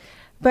 Walnut.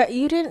 But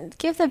you didn't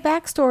give the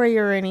backstory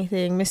or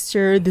anything,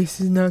 Mister.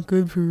 This is not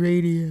good for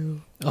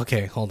radio.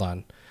 Okay, hold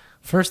on.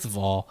 First of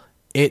all,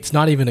 it's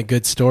not even a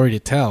good story to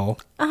tell.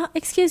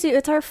 Excuse you.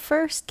 It's our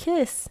first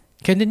kiss.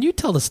 Ken, didn't you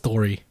tell the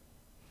story?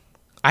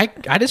 I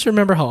just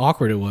remember how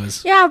awkward it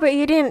was. Yeah, but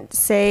you didn't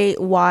say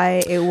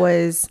why it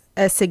was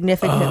a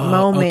significant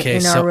moment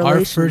in our relationship.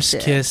 Our first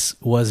kiss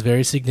was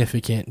very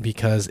significant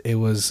because it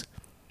was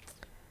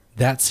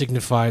that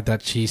signified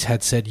that she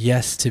had said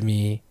yes to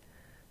me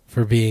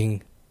for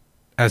being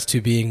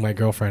my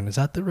girlfriend. Is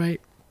that the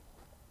right?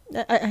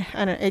 I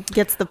don't. It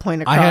gets the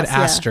point across. I had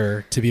asked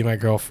her to be my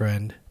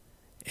girlfriend,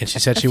 and she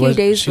said A she few was.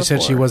 days She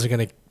said she before. wasn't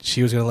gonna.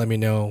 She was gonna let me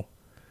know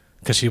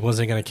because she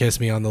wasn't gonna kiss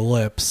me on the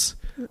lips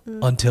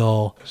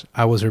until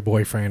I was her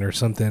boyfriend or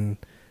something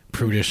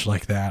prudish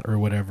like that or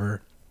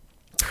whatever.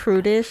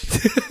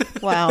 Prudish.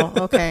 Wow.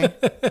 Okay.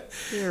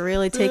 You're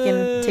really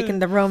taking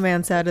the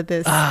romance out of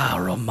this.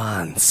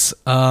 Romance.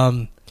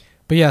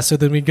 But yeah, so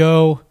then we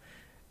go,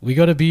 we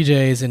go to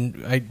BJ's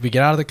and we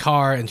get out of the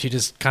car and she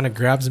just kind of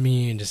grabs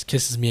me and just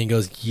kisses me and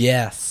goes,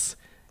 yes.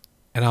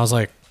 And I was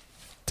like,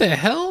 the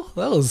hell?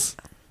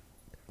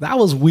 That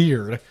was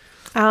weird.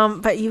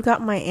 But you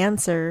got my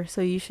answer,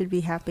 so you should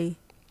be happy.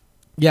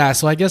 Yeah,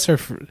 so I guess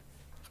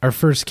our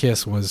first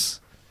kiss was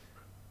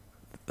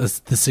the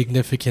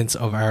significance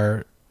of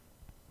our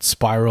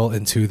spiral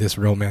into this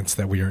romance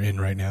that we are in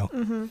right now.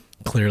 Mm-hmm.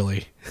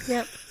 Clearly.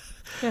 Yep.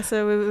 Yeah,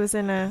 so it was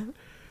in a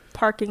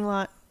parking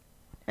lot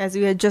as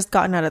we had just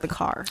gotten out of the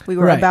car. We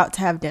were about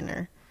to have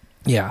dinner.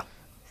 Yeah.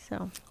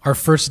 So our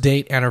first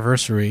date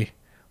anniversary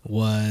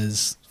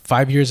was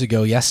 5 years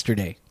ago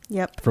yesterday.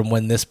 Yep. From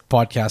when this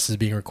podcast is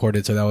being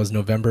recorded. So that was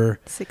November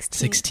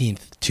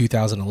 16th,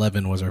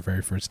 2011 was our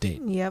very first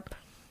date. Yep.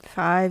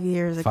 5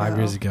 years ago. 5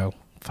 years ago.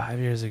 5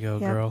 years ago,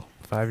 yep. Girl.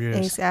 5 years.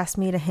 Ace asked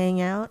me to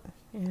hang out.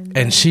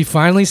 And she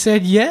finally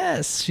said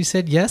yes. She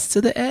said yes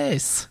to the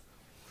Ace.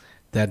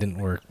 That didn't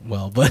work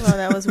well, but... Well,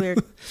 that was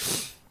weird.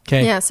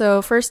 Okay. Yeah,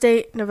 so first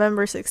date,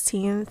 November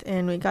 16th,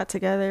 and we got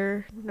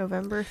together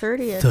November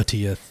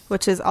 30th.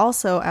 Which is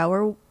also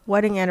our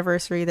wedding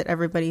anniversary that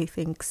everybody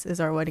thinks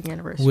is our wedding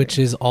anniversary. Which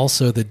is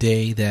also the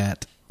day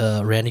that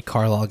Randy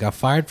Carlyle got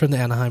fired from the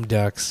Anaheim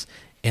Ducks,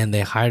 and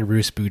they hired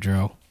Bruce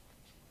Boudreau.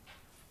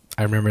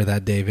 I remember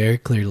that day very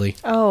clearly.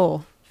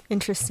 Oh,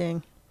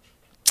 interesting.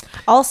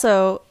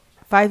 Also,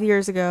 5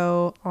 years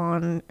ago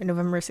on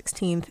November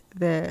 16th,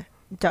 the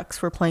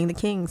Ducks were playing the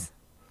Kings.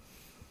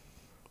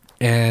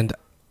 And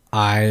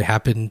I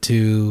happened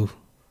to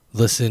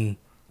listen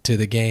to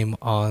the game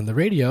on the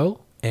radio,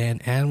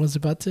 and Anne was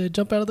about to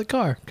jump out of the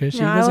car because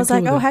she wasn't I was cool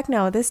like, with oh, it. heck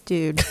no, this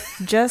dude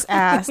just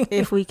asked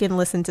if we can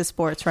listen to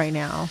sports right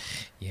now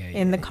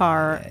in the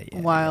car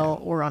while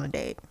we're on a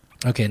date.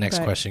 Okay, next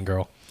question,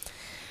 girl.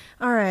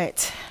 All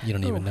right. You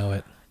don't even know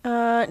it.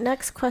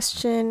 Next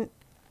question,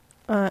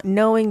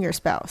 knowing your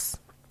spouse.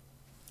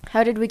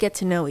 How did we get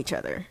to know each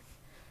other?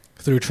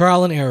 Through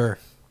trial and error.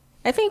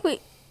 I think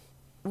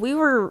we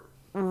were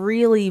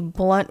really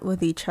blunt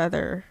with each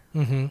other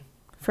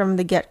from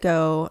the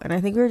get-go, and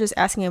I think we were just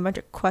asking a bunch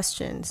of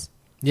questions.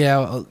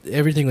 Yeah,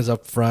 everything was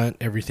up front.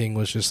 Everything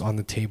was just on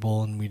the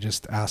table, and we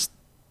just asked,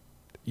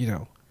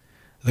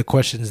 the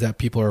questions that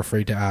people are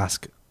afraid to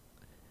ask,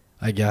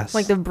 I guess.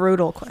 Like the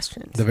brutal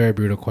questions. The very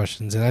brutal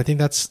questions. And I think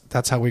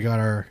that's how we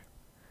got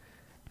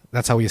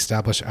that's how we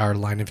established our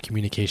line of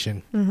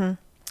communication. Mm-hmm.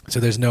 So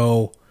there's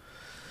no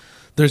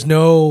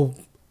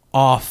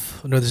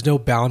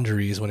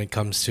boundaries when it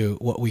comes to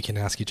what we can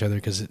ask each other,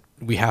 because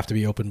we have to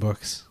be open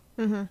books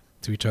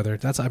to each other.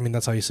 That's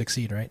how you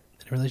succeed, right?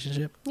 In a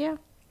relationship. Yeah.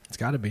 It's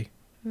got to be.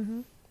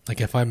 Mm-hmm. Like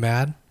if I'm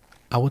mad,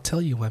 I will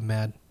tell you I'm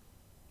mad.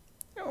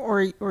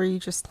 Or you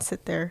just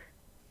sit there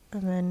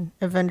and then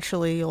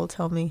eventually you'll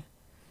tell me.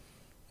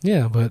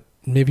 Yeah, but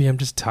maybe I'm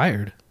just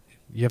tired.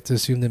 You have to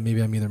assume that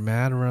maybe I'm either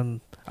mad or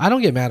I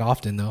don't get mad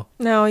often though.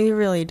 No, you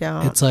really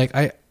don't. It's like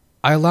I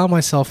allow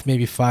myself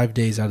maybe 5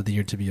 days out of the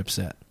year to be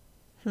upset.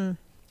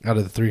 Out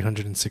of the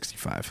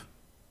 365.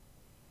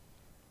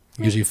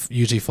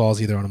 Usually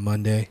falls either on a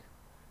Monday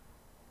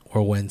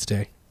or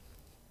Wednesday.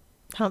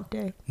 Hump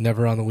day.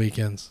 Never on the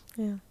weekends.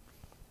 Yeah.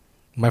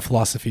 My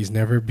philosophy is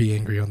never be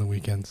angry on the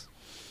weekends.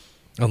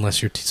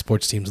 Unless your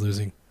sports team's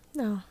losing.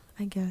 No,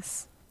 I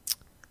guess.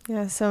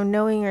 Yeah, so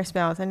knowing your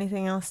spouse.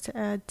 Anything else to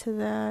add to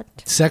that?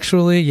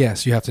 Sexually,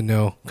 yes, you have to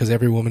know. Because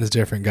every woman is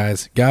different,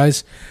 guys.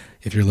 Guys,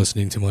 if you're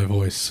listening to my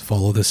voice,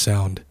 follow the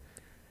sound.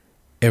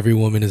 Every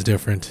woman is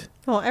different.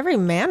 Well, every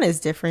man is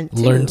different,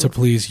 too. Learn to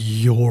please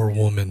your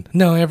woman.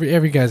 No,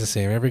 every guy's the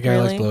same. Every guy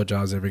likes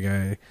blowjobs. Every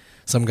guy...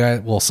 Some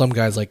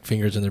guys like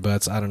fingers in their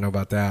butts. I don't know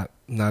about that.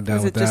 I'm not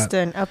down with that. Is it just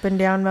an up and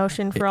down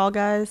motion for all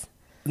guys?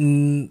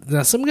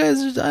 Now, some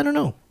guys, I don't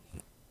know.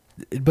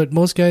 But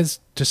most guys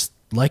just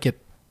like it.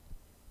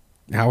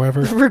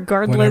 However.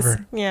 Regardless.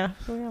 Whenever. Yeah.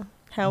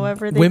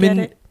 However they get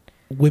it.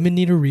 Women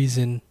need a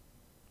reason.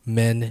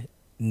 Men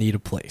need a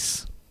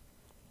place.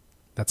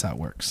 That's how it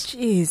works.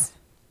 Jeez.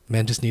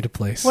 Men just need a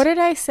place. What did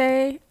I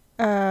say?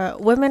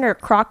 Women are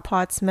crock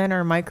pots, men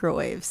are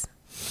microwaves.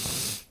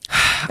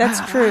 That's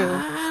true.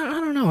 I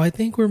don't know. I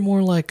think we're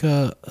more like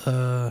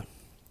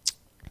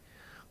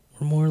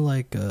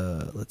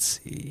let's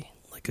see,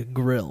 like a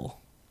grill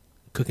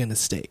cooking a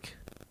steak.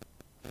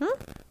 Do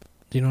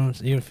you know?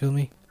 You feel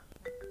me?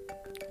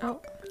 Oh,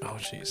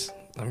 jeez.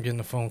 I'm getting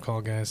a phone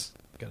call, guys.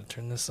 Gotta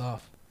turn this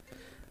off.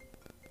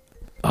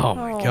 Oh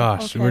my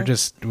gosh. Okay.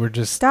 We're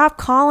just Stop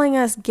calling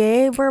us,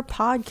 Gabe. We're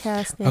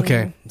podcasting.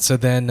 Okay. So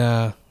then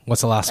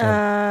what's the last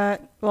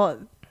one? Well,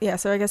 yeah,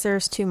 so I guess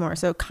there's two more.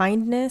 So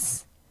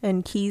kindness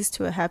and keys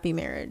to a happy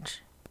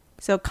marriage.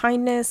 So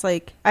kindness,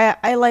 like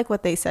I like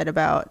what they said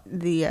about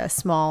the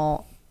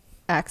small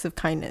acts of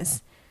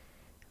kindness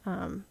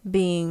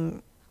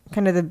being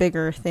kind of the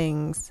bigger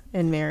things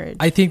in marriage.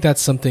 I think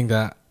that's something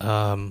that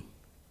I've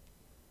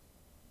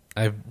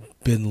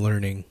been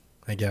learning,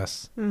 I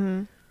guess.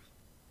 Mm-hmm.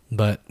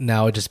 But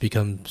now it just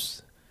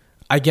becomes,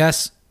 I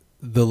guess,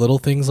 the little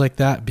things like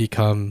that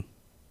become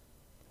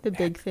the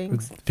big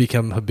things.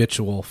 Become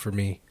habitual for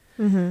me.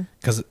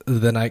 Because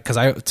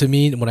to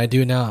me, when I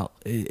do it now,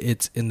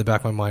 it's in the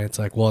back of my mind. It's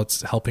like, well,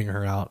 it's helping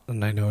her out,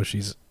 and I know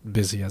she's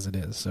busy as it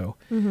is. So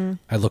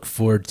I look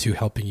forward to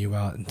helping you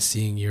out and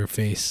seeing your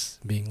face,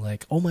 being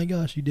like, "Oh my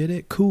gosh, you did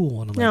it!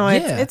 Cool!" And I'm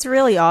like, "Yeah, it's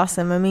really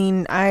awesome." I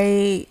mean,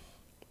 I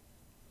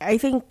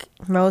think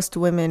most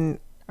women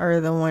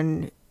are the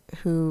one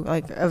who,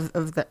 like, of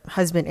the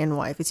husband and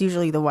wife. It's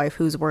usually the wife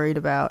who's worried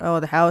about, oh,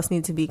 the house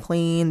needs to be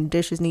clean,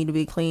 dishes need to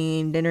be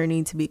clean, dinner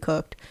needs to be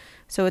cooked.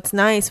 So it's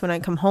nice when I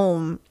come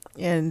home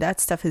and that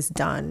stuff is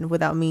done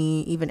without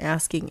me even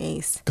asking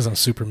Ace. Because I'm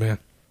Superman.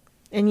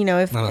 And, you know,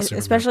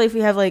 especially if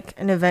we have like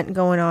an event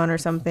going on or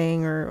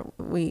something, or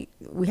we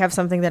have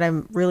something that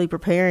I'm really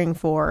preparing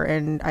for,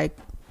 and I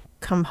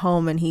come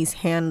home and he's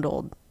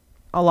handled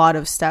a lot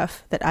of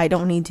stuff that I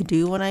don't need to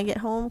do when I get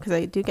home, because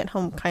I do get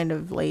home kind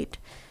of late.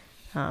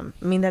 I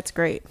mean, that's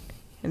great.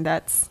 And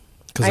that's...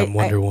 Because I'm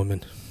Wonder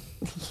Woman.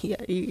 Yeah,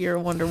 you're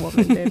a Wonder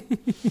Woman, dude.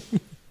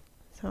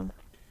 So...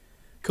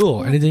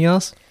 Cool. Anything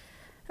else?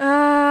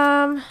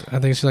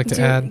 Anything you'd like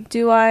to add?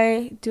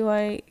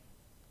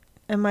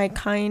 Am I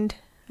kind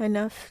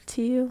enough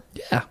to you?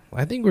 Yeah,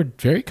 I think we're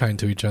very kind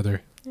to each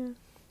other. Yeah.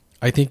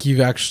 I think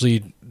you've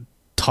actually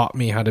taught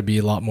me how to be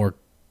a lot more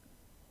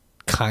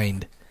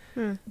kind,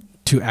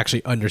 to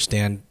actually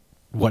understand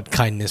what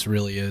kindness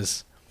really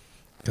is.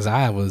 Because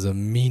I was a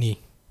meanie.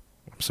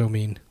 I'm so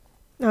mean.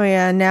 Oh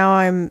yeah, now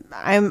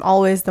I'm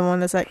always the one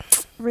that's like,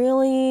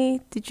 really?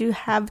 Did you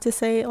have to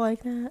say it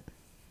like that?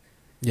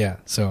 Yeah,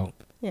 so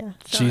yeah,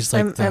 she's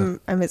like I'm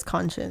his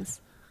conscience.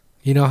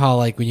 You know how,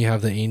 like, when you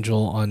have the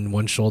angel on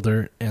one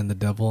shoulder and the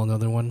devil on the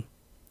other one?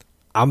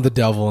 I'm the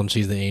devil and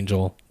she's the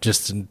angel.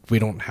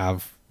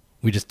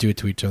 We just do it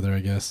to each other, I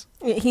guess.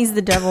 He's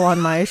the devil on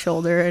my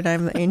shoulder and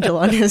I'm the angel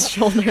on his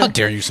shoulder. How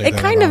dare you say that?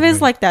 It kind of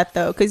is like that,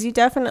 though, because you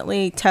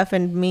definitely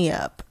toughened me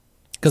up.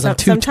 Because I'm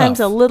too sometimes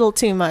tough. a little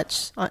too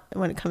much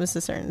when it comes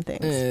to certain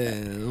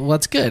things. Well,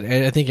 that's good.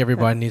 I think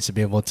everybody needs to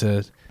be able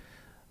to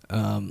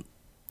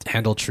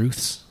handle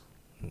truths.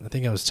 I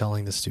think I was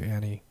telling this to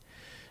Annie.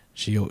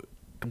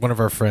 One of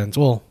our friends,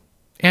 well,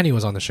 Annie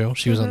was on the show.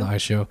 She was on the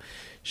iShow.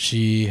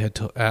 She had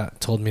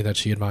told me that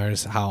she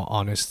admires how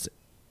honest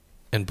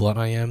and blunt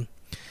I am.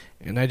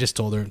 And I just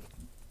told her,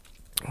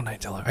 what did I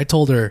tell her? I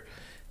told her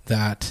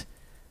that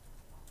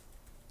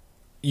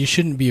you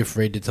shouldn't be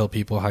afraid to tell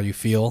people how you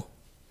feel,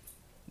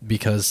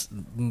 because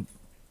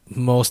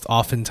most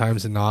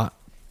oftentimes than not,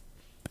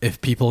 if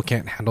people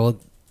can't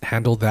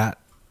handle that,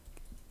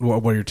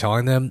 what you're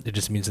telling them, it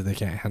just means that they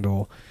can't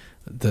handle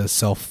the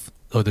self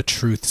or the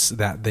truths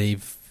that they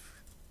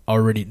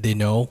already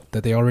know,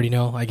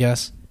 I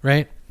guess,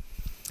 right?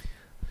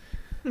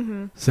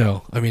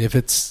 So, I mean, if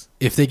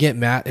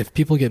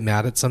people get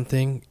mad at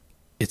something,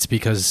 it's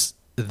because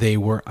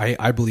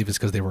I believe it's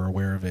because they were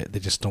aware of it. They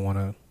just don't want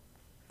to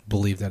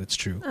believe that it's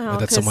true, or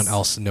that someone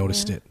else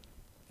noticed it.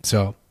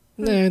 So,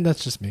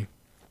 that's just me.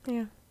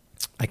 Yeah.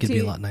 I could be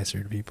a lot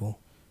nicer to people.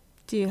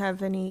 Do you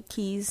have any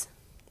keys?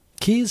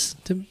 Keys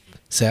to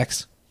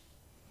sex?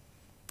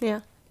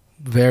 Yeah.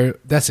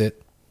 That's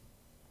it.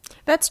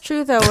 That's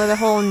true, though, with the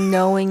whole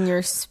knowing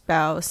your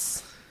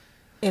spouse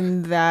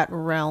in that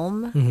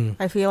realm.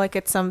 I feel like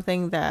it's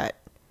something that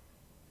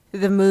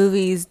the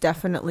movies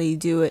definitely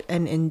do it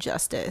an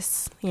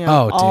injustice. You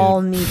know,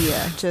 all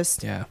media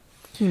just,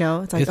 you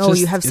know, it's like,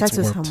 you have sex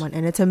with someone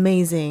and it's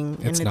amazing.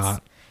 And it's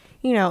not.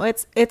 You know,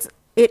 it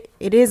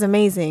is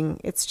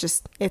amazing. It's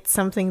just, it's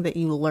something that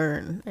you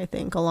learn, I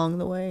think, along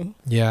the way.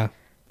 Yeah.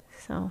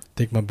 So I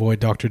think my boy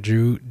Dr.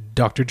 Drew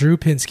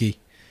Pinsky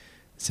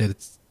said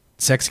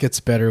sex gets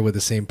better with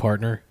the same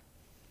partner.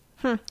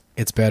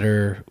 It's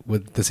better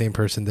with the same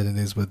person than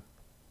it is with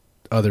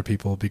other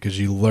people, because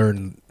you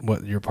learn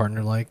what your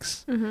partner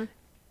likes, and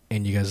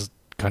you guys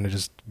kind of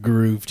just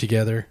groove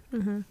together,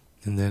 and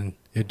then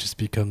it just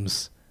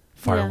becomes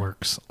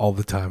fireworks all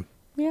the time.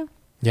 Yeah.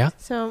 Yeah.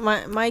 So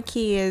my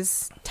key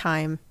is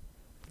time.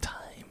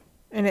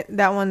 And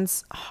that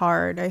one's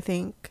hard, I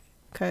think,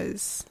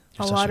 because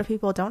a lot of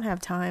people don't have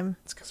time.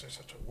 It's because they're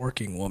such a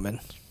working woman.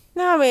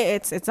 No, I mean,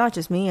 it's not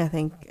just me, I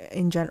think,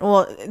 in general.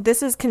 Well,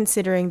 this is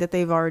considering that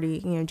they've already,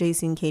 you know,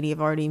 JC and Katie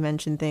have already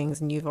mentioned things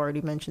and you've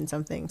already mentioned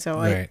something. So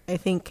right. I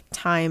think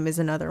time is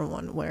another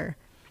one where,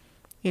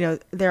 you know,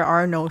 there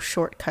are no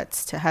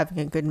shortcuts to having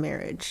a good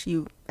marriage.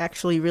 You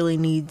actually really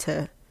need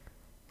to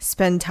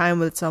spend time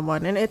with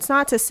someone. And it's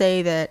not to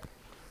say that,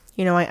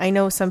 you know, I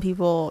know some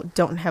people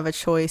don't have a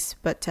choice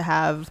but to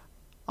have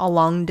a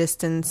long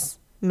distance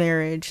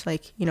marriage,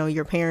 like, you know,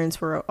 your parents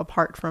were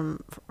apart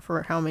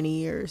for how many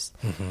years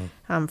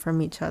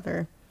from each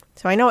other.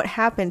 So I know it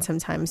happens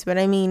sometimes, but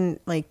I mean,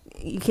 like,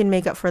 you can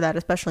make up for that,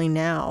 especially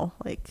now.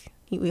 Like,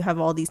 we have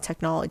all these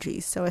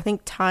technologies. So I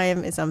think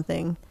time is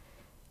something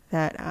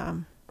that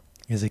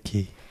is a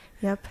key.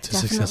 Yep, to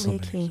definitely a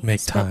key.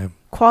 Make time.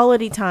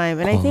 Quality time.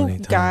 And I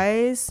think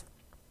guys,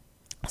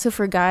 so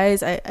for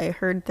guys, I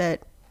heard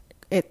that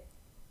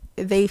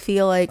they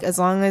feel like as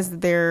long as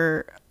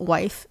their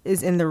wife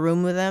is in the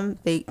room with them,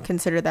 they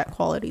consider that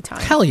quality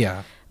time. Hell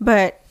yeah.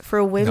 But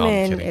for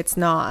women, kidding. it's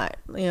not.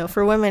 You know,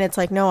 for women, it's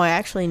like, no, I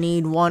actually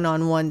need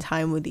one-on-one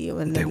time with you,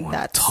 and They then want to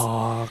that's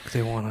talk.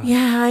 They want to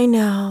yeah, I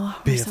know.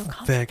 be We're so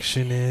complicated.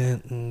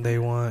 affectionate, and they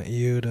want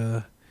you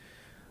to.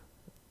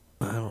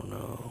 I don't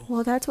know.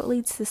 Well, that's what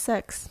leads to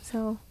sex.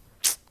 So,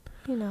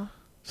 you know.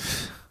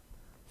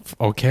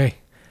 Okay.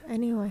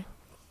 Anyway.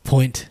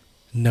 Point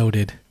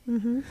noted.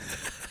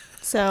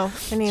 So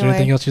Is there anything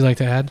anyway, else you'd like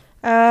to add?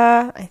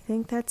 I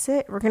think that's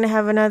it. We're gonna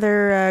have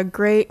another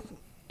great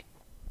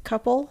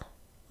couple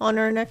on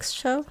our next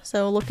show.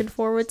 So looking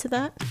forward to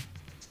that.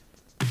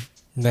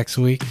 Next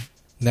week,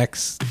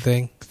 next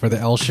thing for the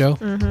L show.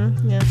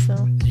 Yeah.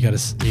 So. You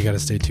gotta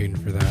stay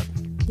tuned for that.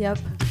 Yep.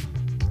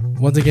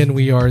 Once again,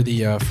 we are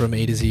the From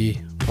A to Z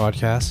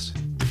podcast,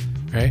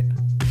 right?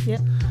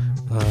 Yep.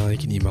 You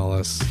can email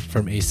us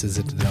from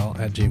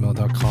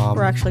acesitadel@gmail.com.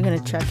 We're actually gonna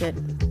check it.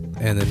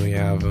 And then we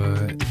have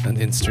an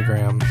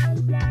Instagram,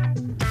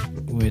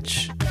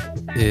 which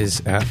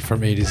is at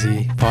From A to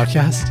Z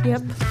podcast.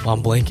 Yep.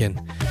 I'm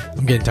blanking.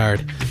 I'm getting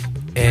tired.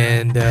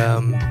 And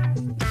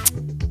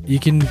you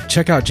can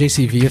check out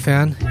JC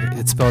Villafan.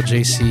 It's spelled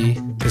JC,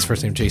 his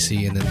first name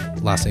JC, and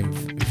then last name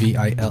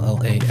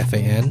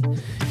Villafan.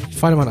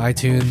 Find him on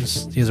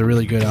iTunes. He has a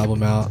really good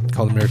album out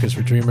called America's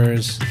for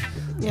Dreamers.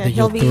 Yeah, I think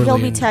he'll be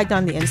thoroughly tagged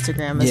on the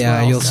Instagram as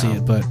well. Yeah, you'll so. see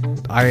it. But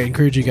I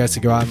encourage you guys to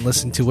go out and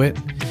listen to it,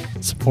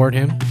 support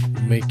him,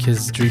 make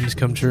his dreams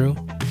come true.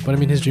 But I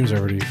mean, his dreams are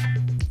already,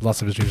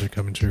 lots of his dreams are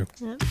coming true.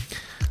 Yeah.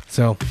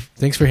 So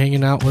thanks for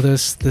hanging out with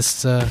us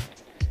this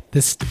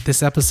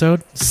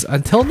episode.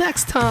 Until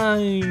next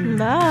time.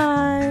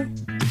 Bye.